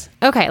you guys.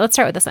 Okay, let's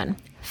start with this one.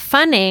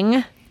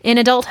 Funning in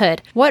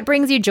adulthood. What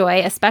brings you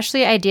joy,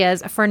 especially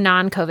ideas for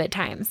non-COVID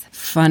times?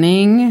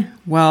 Funning,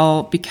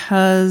 well,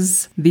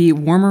 because the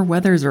warmer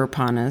weathers are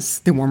upon us.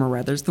 The warmer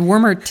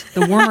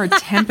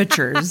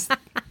temperatures.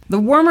 The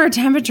warmer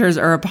temperatures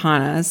are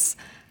upon us.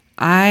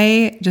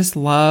 I just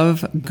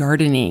love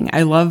gardening.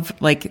 I love,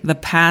 like, the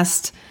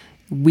past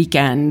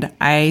weekend,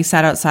 I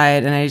sat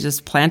outside and I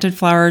just planted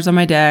flowers on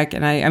my deck.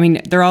 And I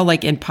mean, they're all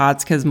like in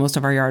pots because most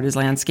of our yard is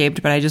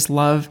landscaped, but I just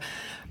love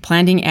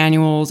planting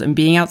annuals and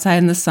being outside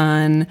in the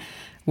sun,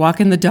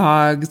 walking the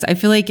dogs. I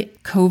feel like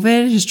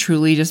COVID has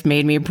truly just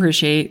made me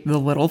appreciate the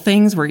little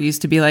things where it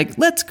used to be like,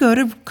 let's go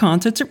to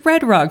concerts at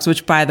Red Rocks,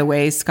 which, by the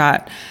way,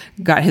 Scott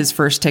got his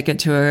first ticket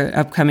to an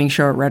upcoming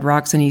show at Red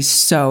Rocks and he's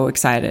so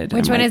excited.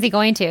 Which one is he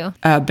going to?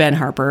 Ben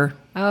Harper.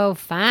 Oh,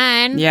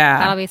 fun. Yeah.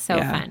 That'll be so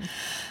fun.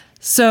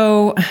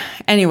 So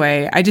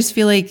anyway, I just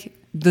feel like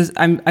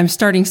I'm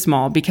starting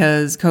small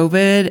because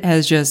COVID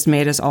has just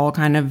made us all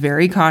kind of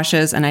very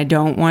cautious, and I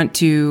don't want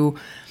to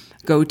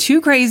go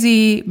too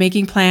crazy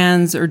making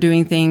plans or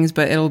doing things,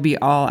 but it'll be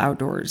all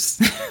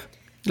outdoors.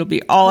 It'll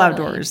be all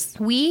outdoors.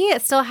 We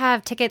still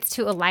have tickets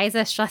to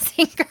Eliza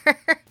Schlesinger.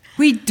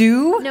 We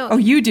do? No. Oh,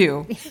 you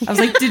do. I was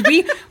like, did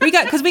we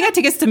got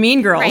tickets to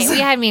Mean Girls. Right. We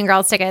had Mean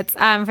Girls tickets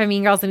from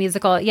Mean Girls the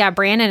musical. Yeah,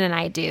 Brandon and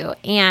I do.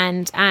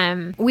 And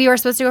we were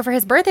supposed to go for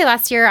his birthday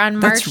last year on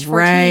March 14th.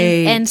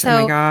 Right. And so,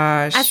 oh my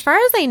gosh. As far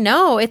as I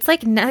know, it's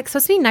like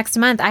supposed to be next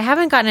month. I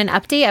haven't gotten an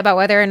update about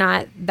whether or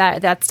not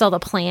that's still the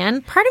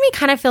plan. Part of me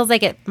kind of feels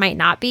like it might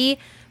not be.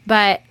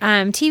 But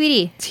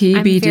TBD.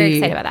 I'm very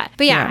excited about that.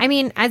 But yeah, I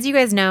mean, as you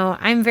guys know,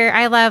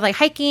 I love like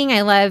hiking.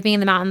 I love being in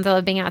the mountains. I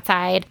love being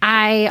outside.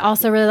 I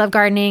also really love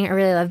gardening. I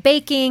really love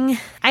baking.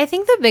 I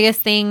think the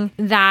biggest thing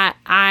that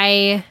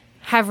I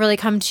have really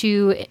come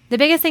to, the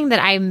biggest thing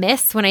that I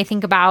miss when I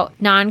think about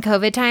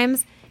non-COVID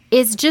times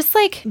is just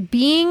like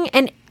being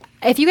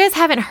if you guys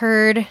haven't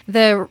heard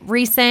the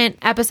recent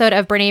episode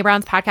of Brene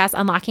Brown's podcast,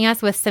 Unlocking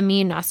Us with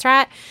Samin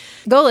Nosrat,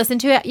 go listen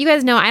to it. You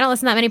guys know I don't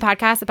listen to that many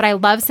podcasts, but I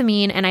love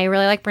Samin and I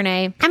really like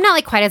Brene. I'm not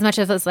like quite as much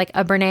as like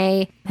a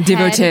Brene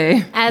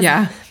devotee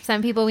as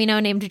some people we know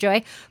named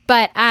Joy,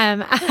 but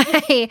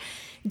I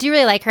do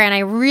really like her and I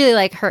really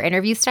like her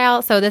interview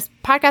style. So this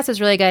podcast is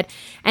really good.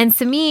 And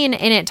Samin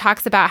in it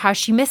talks about how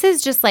she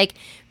misses just like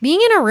being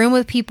in a room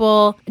with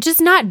people,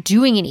 just not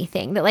doing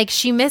anything. That like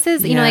she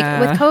misses, you know, like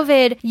with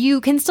COVID,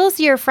 you can still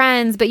see your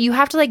friends, but you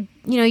have to like,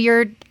 you know,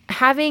 you're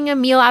having a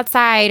meal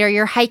outside or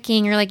you're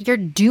hiking or like you're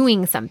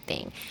doing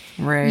something.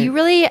 Right.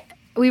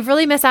 We've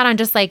really missed out on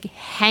just like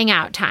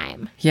hangout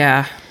time.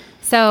 Yeah.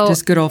 So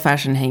just good old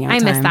fashioned hangout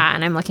time. I miss that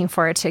and I'm looking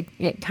forward to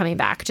it coming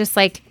back. Just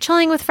like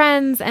chilling with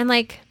friends and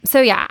like,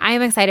 so yeah, I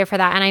am excited for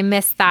that. And I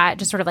miss that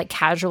just sort of like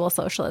casual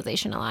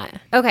socialization a lot.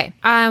 Okay.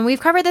 We've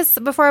covered this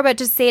before, but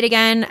just say it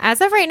again. As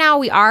of right now,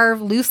 we are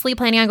loosely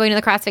planning on going to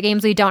the CrossFit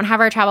Games. We don't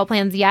have our travel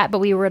plans yet, but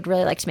we would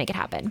really like to make it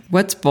happen.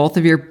 What's both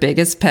of your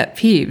biggest pet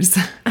peeves?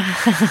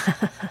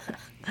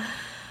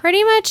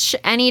 Pretty much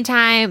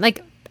anytime,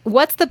 like,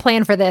 what's the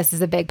plan for this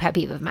is a big pet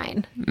peeve of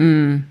mine.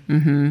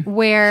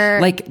 Where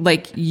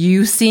like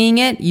you seeing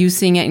it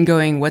and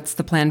going, what's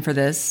the plan for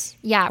this?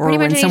 Yeah, or pretty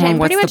when much someone, anytime.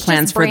 what's Pretty the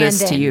plans for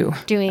this to you?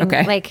 Doing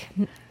like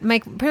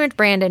pretty much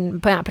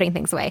Brandon not putting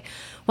things away.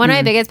 One of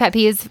my biggest pet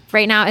peeves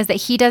right now is that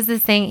he does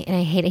this thing, and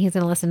I hate it. He's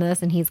going to listen to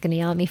this, and he's going to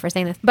yell at me for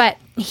saying this. But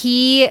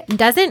he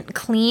doesn't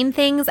clean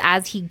things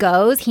as he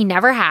goes. He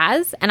never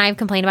has, and I've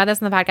complained about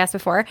this on the podcast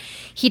before.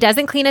 He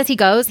doesn't clean as he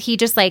goes. He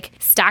just like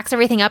stacks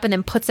everything up and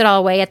then puts it all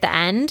away at the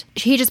end.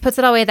 He just puts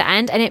it all away at the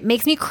end, and it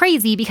makes me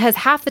crazy because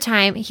half the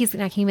time he's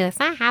not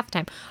half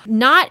the time.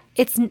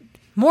 It's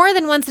more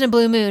than once in a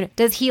blue moon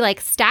does he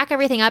like stack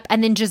everything up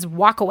and then just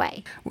walk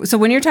away. So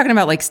when you're talking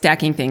about like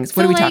stacking things,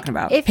 what are we talking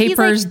about?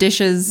 Papers,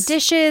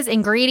 dishes,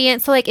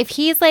 ingredients. So like if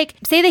he's like,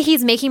 say that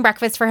he's making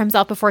breakfast for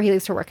himself before he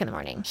leaves for work in the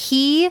morning,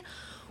 he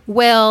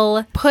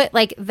will put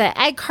like the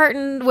egg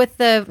carton with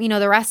the, you know,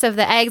 the rest of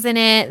the eggs in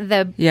it,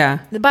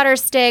 the butter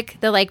stick,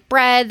 the like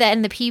bread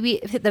and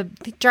the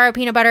jar of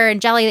peanut butter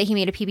and jelly that he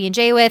made a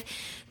PB&J with,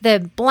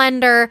 the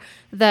blender,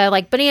 the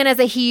like bananas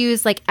that he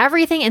used, like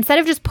everything. Instead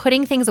of just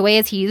putting things away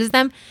as he uses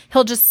them,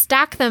 he'll just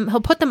stack them.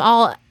 He'll put them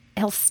all,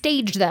 he'll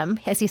stage them,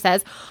 as he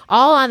says,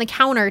 all on the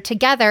counter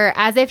together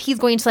as if he's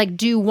going to like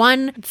do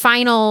one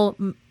final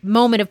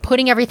moment of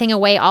putting everything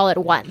away all at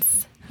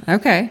once.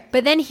 Okay.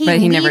 But then he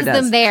leaves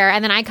them there.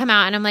 And then I come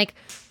out and I'm like,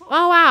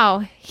 oh, wow,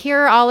 here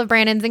are all of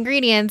Brandon's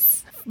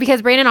ingredients.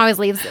 Because Brandon always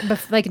leaves,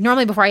 like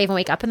normally before I even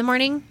wake up in the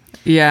morning.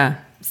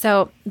 Yeah.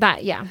 So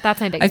that's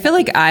my biggest. I feel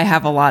like I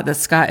have a lot that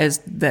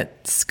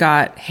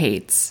Scott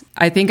hates.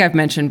 I think I've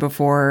mentioned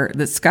before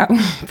that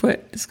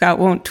Scott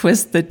won't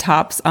twist the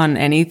tops on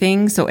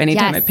anything. So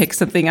anytime I pick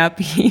something up,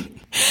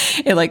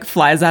 it like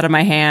flies out of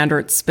my hand or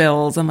it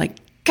spills. I'm like,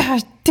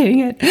 gosh dang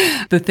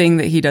it. The thing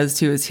that he does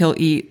too is he'll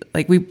eat,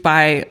 like we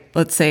buy,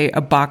 let's say,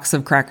 a box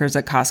of crackers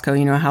at Costco.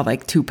 You know how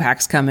like 2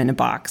 packs come in a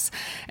box.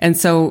 And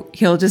so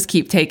he'll just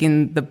keep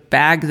taking the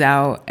bags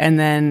out and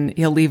then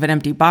he'll leave an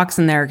empty box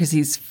in there because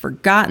he's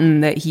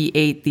forgotten that he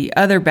ate the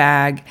other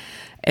bag.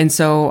 And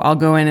so I'll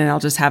go in and I'll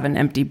just have an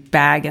empty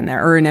bag in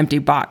there or an empty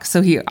box.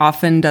 So he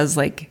often does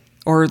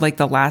or like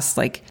the last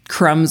like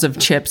crumbs of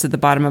chips at the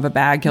bottom of a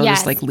bag. He'll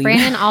just like leave.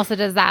 Brandon also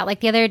does that. Like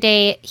the other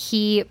day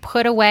he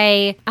put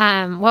away,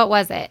 what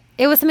was it?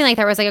 It was something like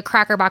there was like a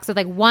cracker box with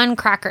like 1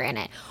 cracker in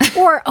it.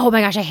 Or, oh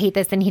my gosh, I hate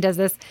this. And he does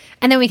this.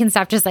 And then we can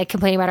stop just like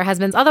complaining about our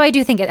husbands. Although I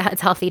do think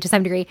it's healthy to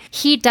some degree.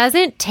 He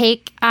doesn't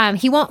take,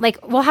 he won't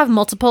like, we'll have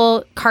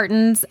multiple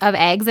cartons of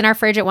eggs in our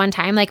fridge at one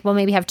time. Like we'll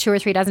maybe have 2 or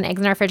 3 dozen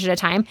eggs in our fridge at a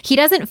time. He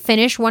doesn't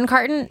finish one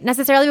carton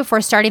necessarily before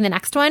starting the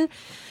next one.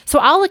 So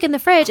I'll look in the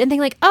fridge and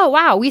think like, oh,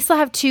 wow, we still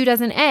have 2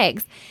 dozen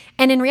eggs.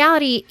 And in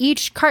reality,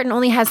 each carton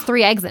only has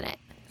 3 eggs in it.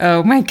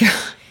 Oh my God.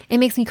 It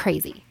makes me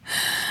crazy.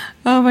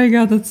 Oh my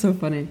God, that's so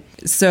funny.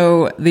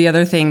 So the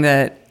other thing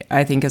that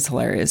I think is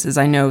hilarious is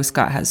I know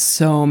Scott has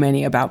so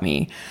many about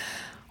me.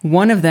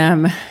 One of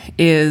them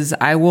is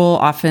I will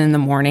often in the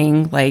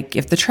morning, like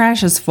if the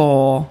trash is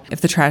full,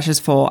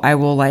 I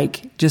will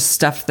like just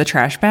stuff the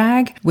trash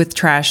bag with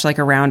trash like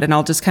around and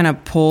I'll just kind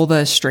of pull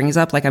the strings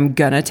up like I'm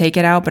gonna take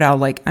it out, but I'm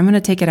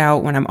gonna take it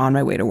out when I'm on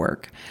my way to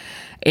work.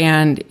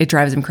 And it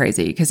drives him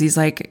crazy because he's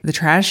like, the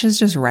trash is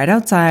just right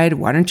outside.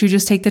 Why don't you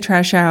just take the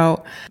trash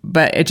out?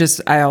 But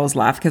I always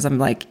laugh because I'm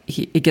like,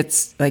 it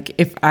gets like,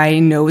 if I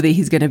know that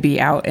he's going to be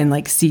out and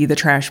like see the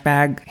trash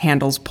bag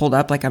handles pulled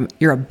up, like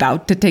you're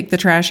about to take the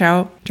trash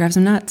out, drives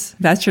him nuts.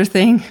 That's your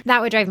thing.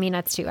 That would drive me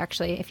nuts too,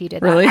 actually, if you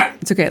did really? that.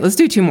 It's okay. Let's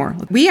do 2 more.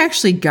 We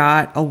actually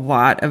got a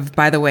lot of,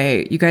 by the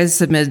way, you guys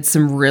submitted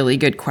some really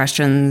good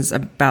questions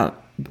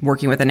about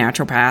working with a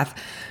naturopath.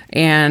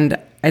 And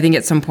I think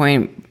at some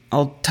point,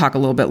 I'll talk a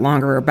little bit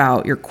longer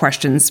about your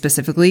questions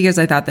specifically because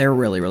I thought they were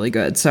really, really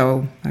good.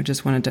 So I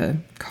just wanted to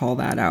call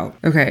that out.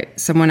 Okay,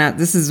 someone out.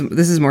 This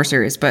is more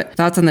serious, but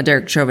thoughts on the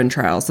Derek Chauvin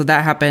trial. So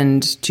that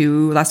happened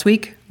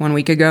 1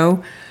 week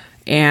ago,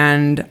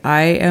 and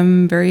I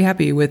am very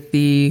happy with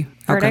the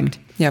verdict.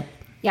 Outcome. Yep.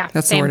 Yeah,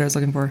 that's same. the word I was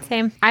looking for.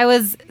 Same. I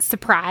was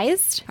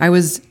surprised. I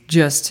was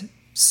just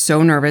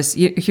so nervous.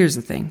 Here's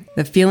the thing.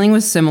 The feeling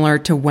was similar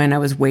to when I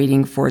was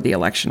waiting for the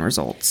election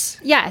results.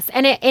 Yes.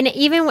 And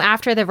even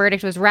after the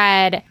verdict was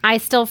read, I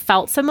still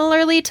felt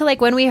similarly to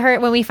like when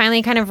we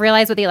finally kind of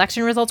realized what the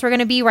election results were going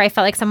to be, where I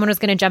felt like someone was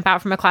going to jump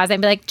out from a closet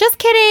and be like, just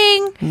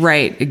kidding.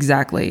 Right.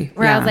 Exactly.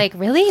 Where I was like,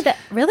 really?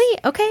 Really?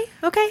 Okay.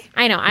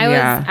 I know. I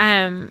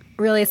was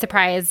really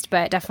surprised,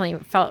 but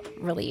definitely felt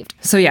relieved.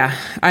 So yeah,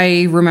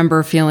 I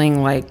remember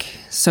feeling like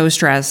so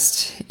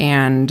stressed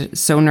and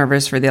so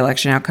nervous for the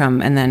election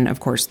outcome. And then of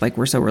course, like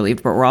we're so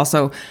relieved, but we're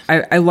also,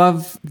 I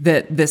love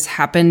that this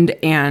happened.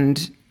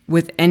 And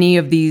with any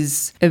of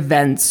these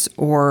events,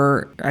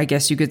 or I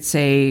guess you could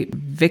say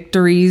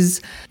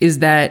victories, is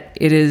that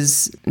it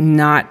is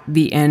not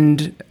the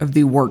end of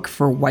the work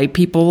for white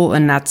people.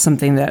 And that's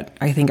something that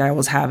I think I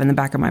always have in the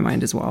back of my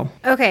mind as well.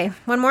 Okay.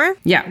 One more?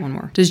 Yeah, one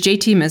more. Does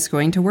JT miss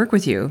going to work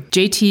with you?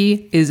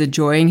 JT is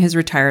enjoying his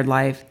retired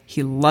life.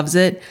 He loves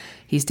it.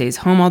 He stays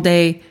home all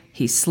day.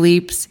 He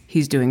sleeps.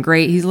 He's doing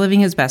great. He's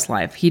living his best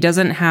life. He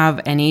doesn't have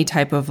any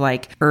type of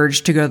like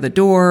urge to go to the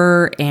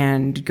door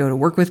and go to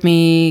work with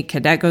me.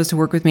 Cadet goes to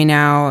work with me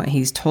now.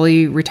 He's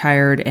totally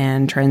retired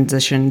and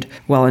transitioned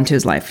well into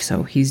his life.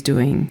 So he's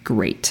doing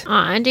great.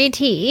 Aw,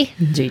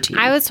 JT.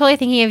 I was totally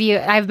thinking of you.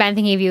 I've been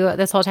thinking of you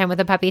this whole time with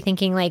the puppy,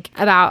 thinking like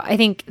about, I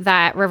think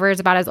that River is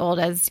about as old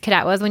as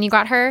Cadet was when you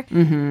got her.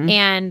 Mm-hmm.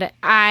 And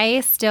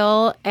I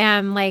still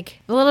am like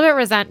a little bit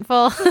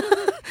resentful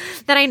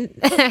that I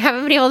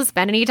haven't been able to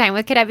spend any time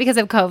with Cadet because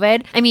of COVID.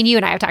 I mean, you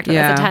and I have talked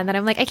about this a ton, that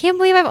I'm like, I can't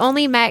believe I've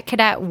only met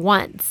Cadet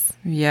once.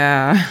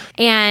 Yeah.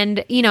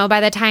 And, you know,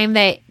 by the time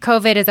that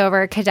COVID is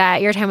over,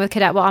 Cadet, your time with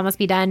Cadet will almost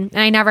be done. And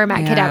I never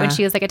met Cadet when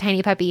she was like a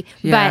tiny puppy.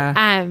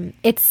 Yeah.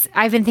 But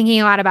I've been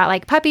thinking a lot about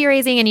like puppy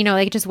raising and, you know,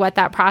 like just what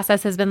that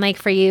process has been like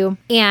for you.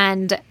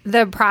 And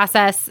the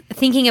process,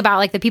 thinking about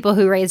like the people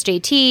who raised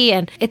JT.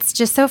 And it's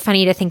just so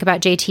funny to think about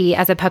JT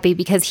as a puppy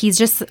because he's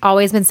just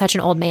always been such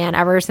an old man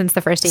ever since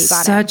the first day you got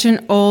him. Such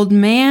an old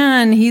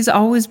man. He's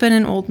always been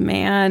an old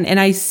man. And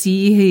I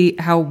see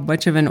how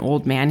much of an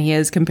old man he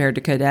is compared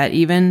to Cadet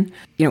even.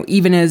 You know,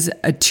 even as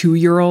a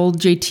 2-year-old,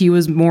 JT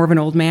was more of an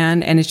old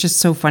man. And it's just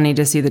so funny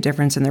to see the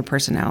difference in their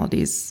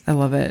personalities. I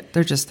love it.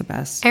 They're just the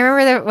best. I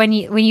remember when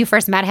you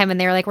first met him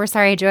and they were like, we're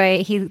sorry,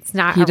 Joy, he's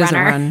not a runner. He doesn't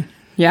run.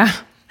 Yeah.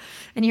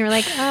 And you were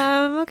like,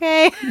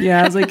 okay.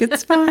 Yeah, I was like,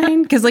 it's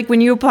fine. Because like when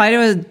you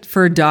apply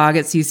for a dog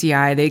at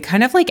CCI, they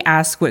kind of like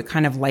ask what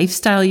kind of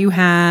lifestyle you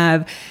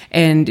have.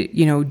 And,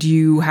 you know, do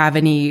you have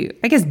any,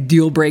 I guess,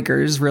 deal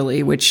breakers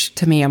really, which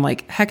to me, I'm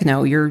like, heck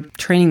no, you're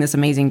training this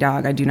amazing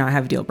dog. I do not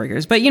have deal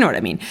breakers, but you know what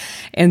I mean?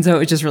 And so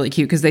it's just really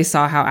cute because they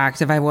saw how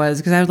active I was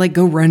because I would like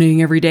go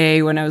running every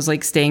day when I was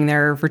like staying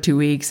there for 2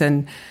 weeks.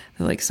 And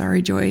they're like,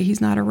 sorry, Joy, he's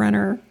not a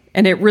runner.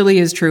 And it really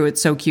is true.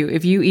 It's so cute.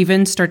 If you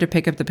even start to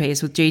pick up the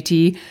pace with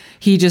JT,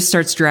 he just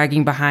starts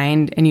dragging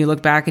behind and you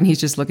look back and he's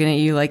just looking at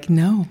you like,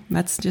 no,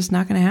 that's just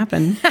not going to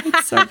happen.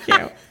 It's so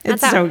cute.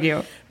 It's so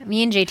cute.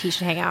 Me and JT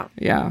should hang out.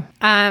 Yeah.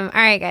 All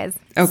right, guys.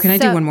 Oh, can I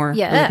do one more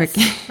yes.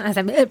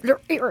 really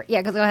quick?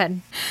 Yeah, go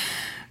ahead.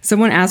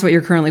 Someone asked what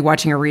you're currently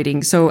watching or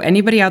reading. So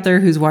anybody out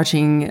there who's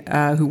watching,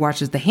 who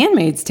watches The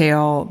Handmaid's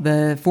Tale,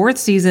 the 4th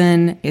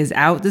season is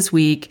out this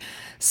week.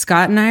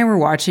 Scott and I were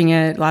watching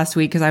it last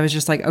week because I was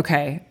just like,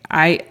 okay,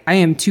 I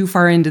am too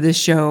far into this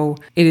show.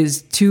 It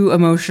is too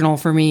emotional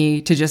for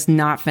me to just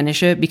not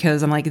finish it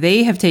because I'm like,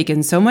 they have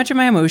taken so much of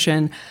my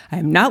emotion.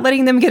 I'm not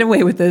letting them get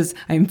away with this.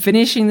 I'm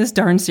finishing this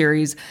darn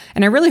series.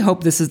 And I really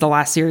hope this is the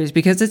last series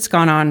because it's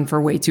gone on for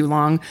way too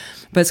long.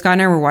 But Scott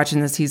and I were watching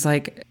this. He's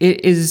like,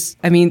 it is,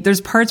 I mean, there's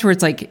parts where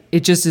it's like,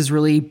 it just is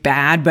really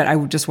bad, but I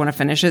would just want to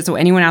finish it. So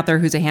anyone out there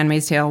who's a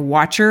Handmaid's Tale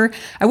watcher,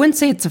 I wouldn't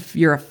say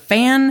you're a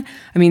fan.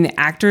 I mean, the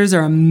actors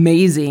are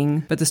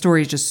amazing, but the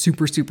story is just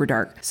super, super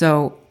dark.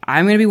 So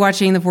I'm going to be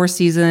watching the 4th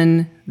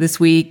season this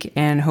week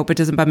and hope it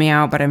doesn't bum me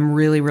out, but I'm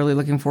really, really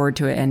looking forward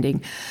to it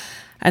ending.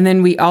 And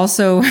then we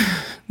also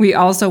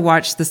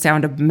watched The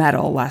Sound of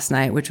Metal last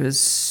night, which was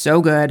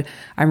so good.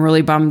 I'm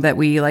really bummed that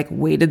we like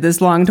waited this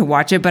long to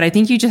watch it, but I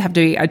think you just have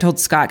to, I told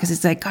Scott, because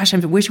it's like, gosh, I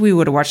wish we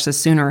would have watched this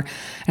sooner.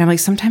 And I'm like,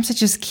 sometimes I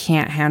just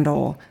can't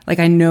handle, like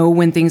I know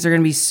when things are going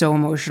to be so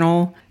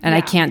emotional and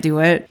I can't do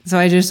it. So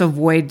I just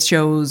avoid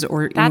shows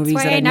or movies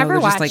that I know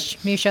never watch just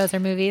like new shows or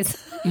movies.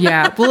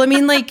 Yeah. Well, I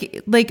mean,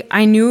 like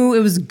I knew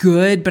it was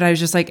good, but I was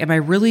just like, am I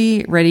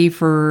really ready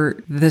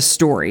for the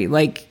story?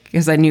 Like,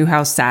 because I knew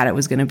how sad it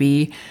was going to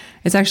be.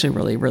 It's actually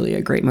really, really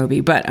a great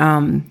movie. But,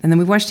 and then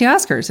we watched the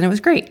Oscars and it was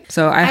great.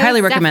 So I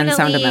highly recommend The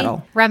Sound of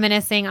Metal.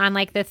 Reminiscing on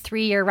like the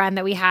 3-year run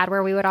that we had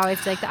where we would always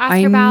do like the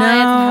Oscar ballads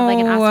and have like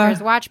an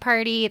Oscars watch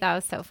party. That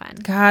was so fun.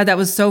 God, that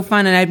was so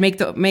fun. And I'd make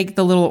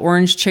the little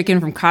orange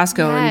chicken from Costco.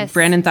 Yes. And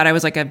Brandon thought I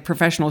was like a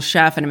professional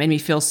chef and it made me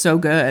feel so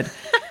good.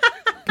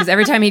 Because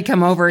every time he'd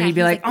come over, he'd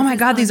be like, oh my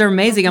God, these are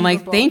amazing. I'm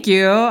like, thank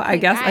you. I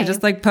guess I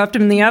just like puffed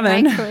them in the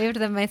oven. I microwaved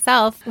them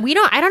myself.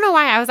 I don't know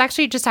why. I was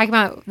actually just talking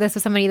about this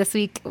with somebody this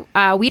week.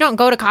 We don't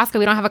go to Costco.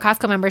 We don't have a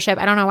Costco membership.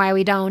 I don't know why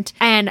we don't.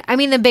 And I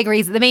mean,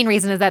 the main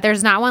reason is that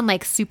there's not one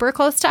like super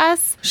close to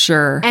us.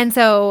 Sure. And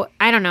so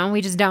I don't know.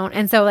 We just don't.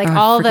 And so like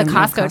all the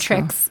Costco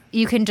tricks,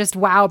 you can just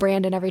wow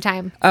Brandon every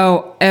time.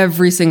 Oh,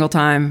 every single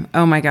time.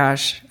 Oh my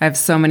gosh. I have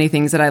so many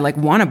things that I like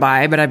want to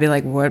buy, but I'd be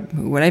like, what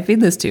would I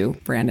feed this to?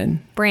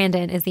 Brandon.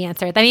 Brandon is the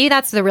answer. Maybe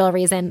that's the real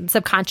reason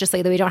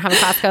subconsciously that we don't have a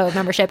Costco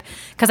membership.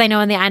 Because I know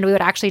in the end we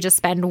would actually just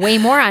spend way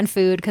more on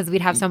food because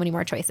we'd have so many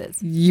more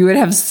choices. You would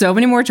have so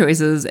many more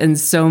choices and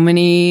so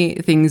many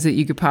things that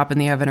you could pop in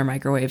the oven or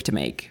microwave to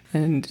make.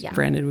 And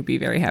Brandon would be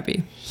very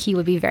happy. He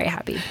would be very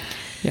happy.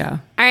 Yeah.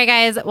 All right,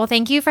 guys. Well,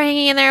 thank you for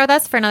hanging in there with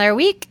us for another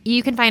week.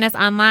 You can find us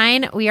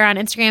online. We are on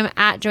Instagram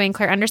at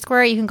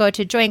JoyandClaire_. You can go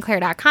to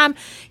joyandclaire.com.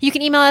 You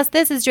can email us.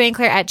 This is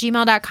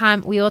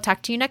joyandclaire@gmail.com. We will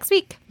talk to you next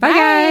week. Bye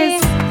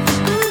guys.